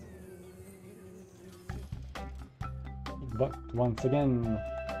 But once again,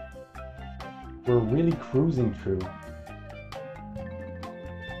 we're really cruising through.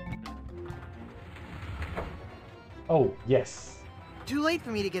 Oh yes. Too late for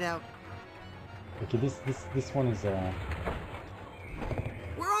me to get out. Okay, this one is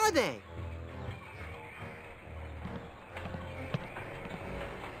Where are they?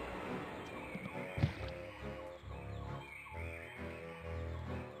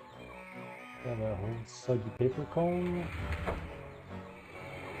 Got a whole soggy paper cone.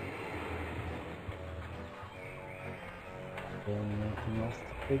 Anything else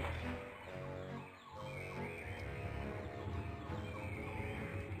to take?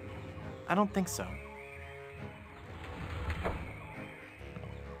 I don't think so.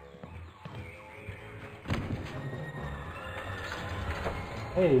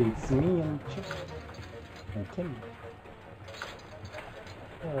 Hey, it's me and Chip. Okay.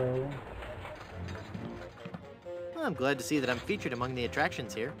 Hello. Well, I'm glad to see that I'm featured among the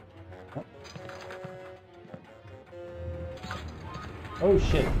attractions here. Oh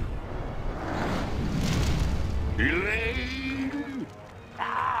shit. Elaine!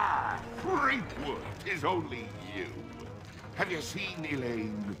 Ah, Freakwood, 'tis only you. Have you seen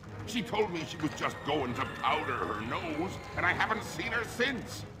Elaine? She told me she was just going to powder her nose, and I haven't seen her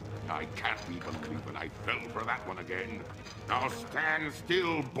since. I can't even believe it. I fell for that one again. Now stand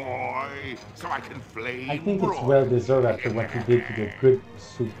still, boy, so I can flame. I think it's well deserved after what you did to the good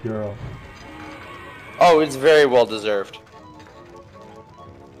soup girl. Oh, it's very well deserved.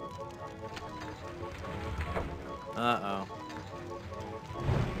 Uh-oh.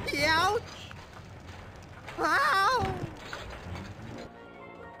 Ouch! Ow!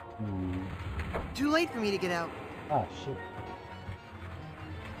 Too late for me to get out. Ah, shit.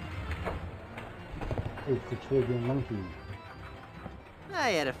 It's the Trojan monkey. I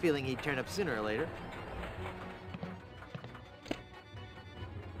had a feeling he'd turn up sooner or later.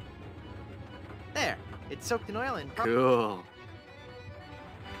 There! It's soaked in oil and... Cool.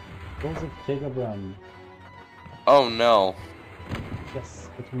 Those of Jacob Brown. Oh no. Yes,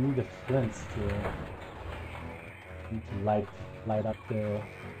 but we need the flints to light up the...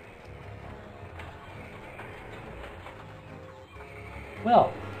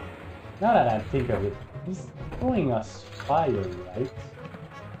 Well, now that I think of it, he's throwing us fire, right?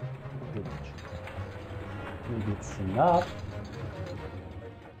 Maybe it's enough.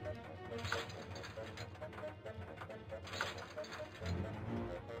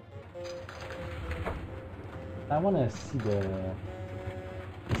 I want to see the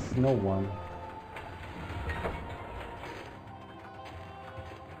snow one.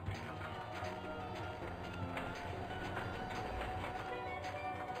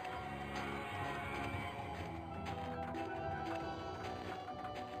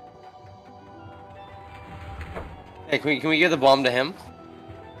 Hey, can we give the bomb to him?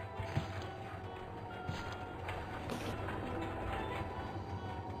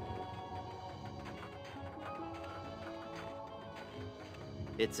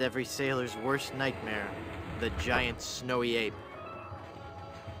 It's every sailor's worst nightmare, the giant snowy ape.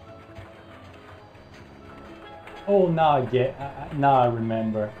 Oh, now I get. Now I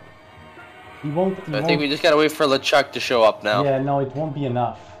remember. He won't. I think we just gotta wait for LeChuck to show up now. Yeah, no, it won't be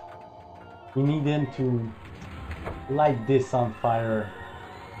enough. We need him to light this on fire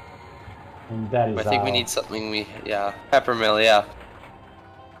And that is I think we need something. Yeah, peppermill. Yeah.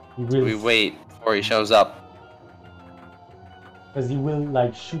 We wait before he shows up. Because he will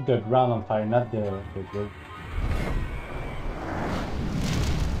like shoot the ground on fire, not the rope.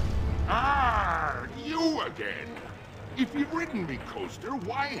 Ah, you again! If you've ridden me, Coaster,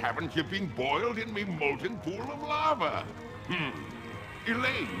 why haven't you been boiled in me molten pool of lava?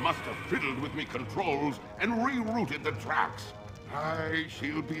 Elaine must have fiddled with me controls and rerouted the tracks. Aye,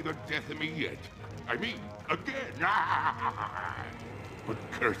 she'll be the death of me yet. I mean, again. But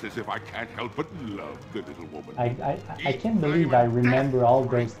curses if I can't help but love the little woman. I can't believe I remember all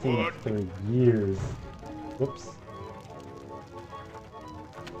those things after years. Whoops.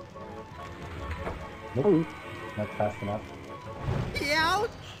 Nope. Not fast enough. Ouch!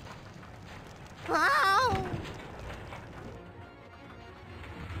 Ow!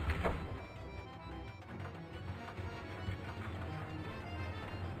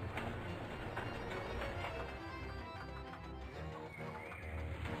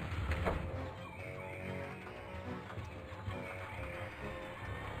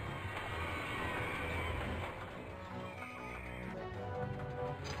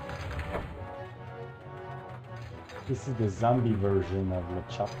 This is the zombie version of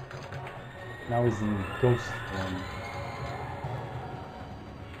LeChuck. Now he's in ghost form.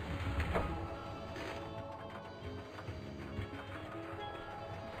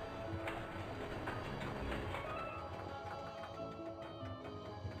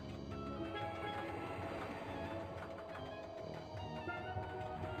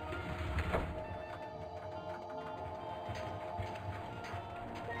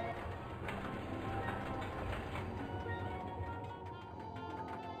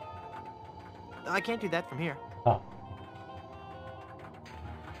 I can't do that from here. Oh.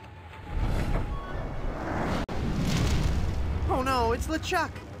 Oh no, it's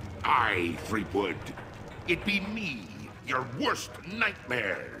LeChuck! Aye, Threepwood. It be me, your worst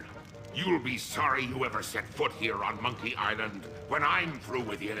nightmare. You'll be sorry you ever set foot here on Monkey Island when I'm through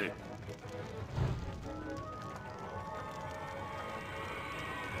with you.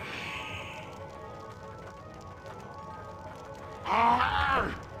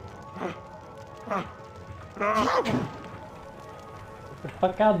 Get the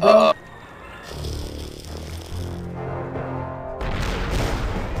fuck out, bro.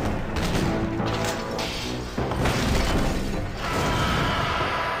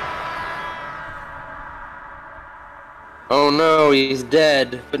 Oh no, he's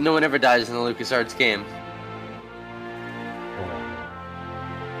dead. But no one ever dies in the LucasArts game.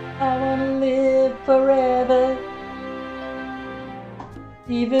 I wanna live forever,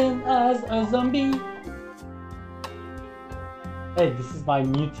 even as a zombie. Hey, this is my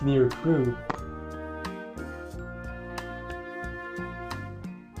mutineer crew.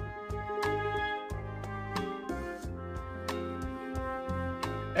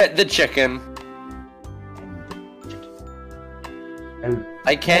 The chicken.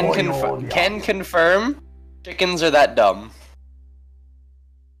 I can confirm chickens are that dumb.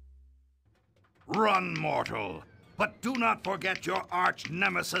 Run, mortal, but do not forget your arch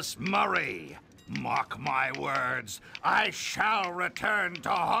nemesis Murray. Mark my words, I shall return to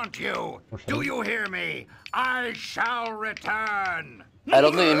haunt you. Do you hear me? I shall return. I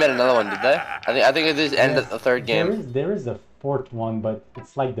don't think they made another one, did they? I think it just ended the third game. There is a fourth one, but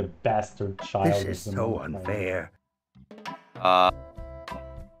it's like the bastard child. This is so unfair. Like,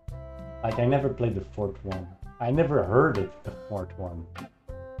 I never played the fourth one. I never heard it, the fourth one.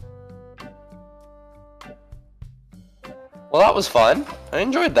 Well, that was fun. I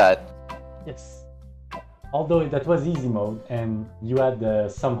enjoyed that. Yes. Although that was easy mode, and you had to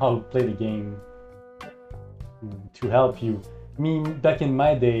somehow play the game to help you. Me, back in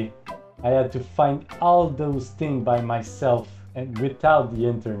my day, I had to find all those things by myself and without the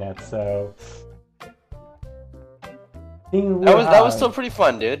internet, so... That was still pretty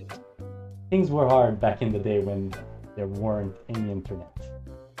fun, dude. Things were hard back in the day when there weren't any internet.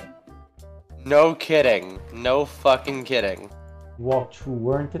 No kidding. No fucking kidding. Walkthrough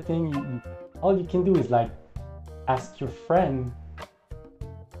weren't a thing. All you can do is like ask your friend,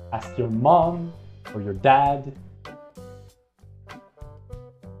 ask your mom or your dad.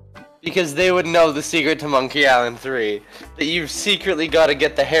 Because they would know the secret to Monkey Island 3. That you've secretly got to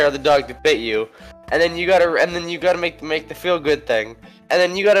get the hair of the dog that bit you, and then you gotta make the feel good thing, and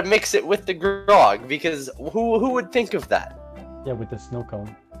then you gotta mix it with the grog. Because who would think of that? Yeah, with the snow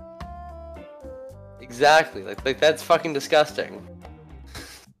cone. Exactly. Like that's fucking disgusting.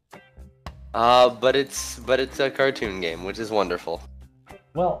 But it's a cartoon game, which is wonderful.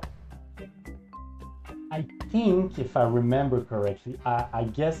 Well, I think, if I remember correctly, I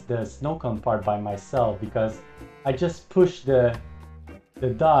guessed the snow cone part by myself because I just pushed the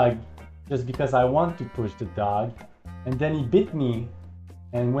dog just because I want to push the dog, and then he bit me,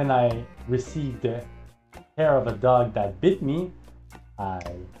 and when I received the hair of a dog that bit me, I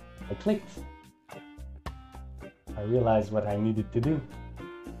clicked. I realized what I needed to do.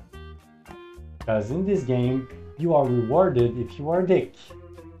 Because in this game, you are rewarded if you are Dick.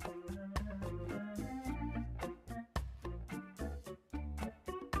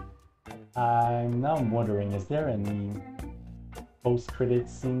 I'm now wondering, is there any post-credit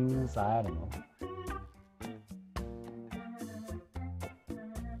scenes? I don't know.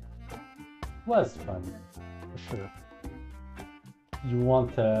 It was fun, for sure. You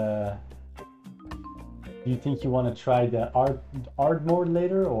want do you think you want to try the art mode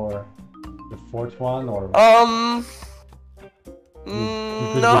later, or the fourth one, or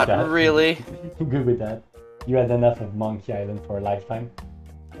not really. You're good with that. You had enough of Monkey Island for a lifetime.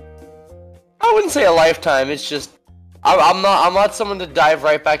 I wouldn't say a lifetime. It's just I'm not someone to dive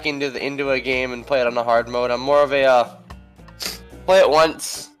right back into a game and play it on a hard mode. I'm more of a play it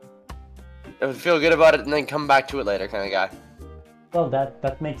once, feel good about it, and then come back to it later kind of guy. Well,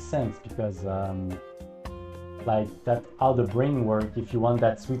 that makes sense because like that how the brain works. If you want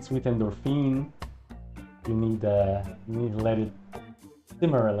that sweet endorphin, you need to let it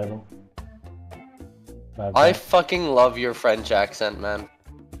simmer a little. But, I fucking love your French accent, man.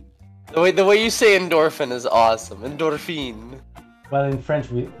 The way you say endorphin is awesome. Endorphin. Well, in French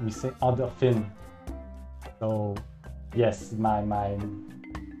we say endorphin. So yes, my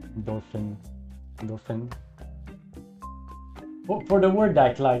endorphin. For the word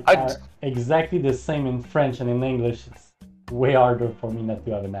that are exactly the same in French and in English, it's way harder for me not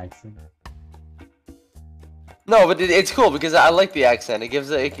to have an accent. No, but it's cool because I like the accent. It gives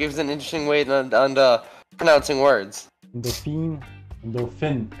an interesting way on pronouncing words.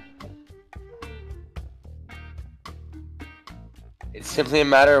 Endorphin. It's simply a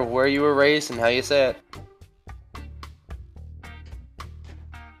matter of where you were raised and how you say it.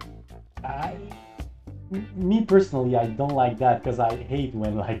 Me personally, I don't like that because I hate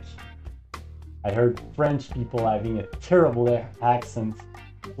when I heard French people having a terrible accent,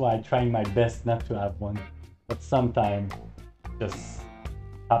 so I'm trying my best not to have one, but sometimes just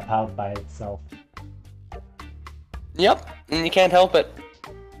pop out by itself. Yep, and you can't help it.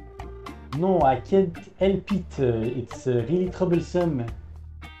 No, I can't help it. It's really troublesome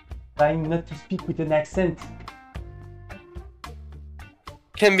trying not to speak with an accent.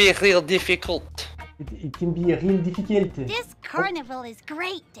 Can be real difficult. It can be real difficult. This carnival is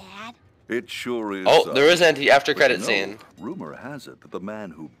great, Dad. It sure is. Oh, there is an after credit scene. Rumor has it that the man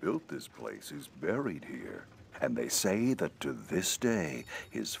who built this place is buried here. And they say that to this day,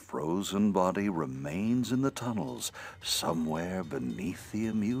 his frozen body remains in the tunnels somewhere beneath the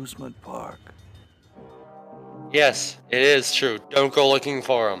amusement park. Yes, it is true. Don't go looking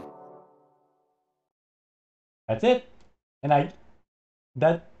for him. That's it. And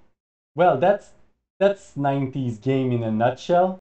that's 90s game in a nutshell.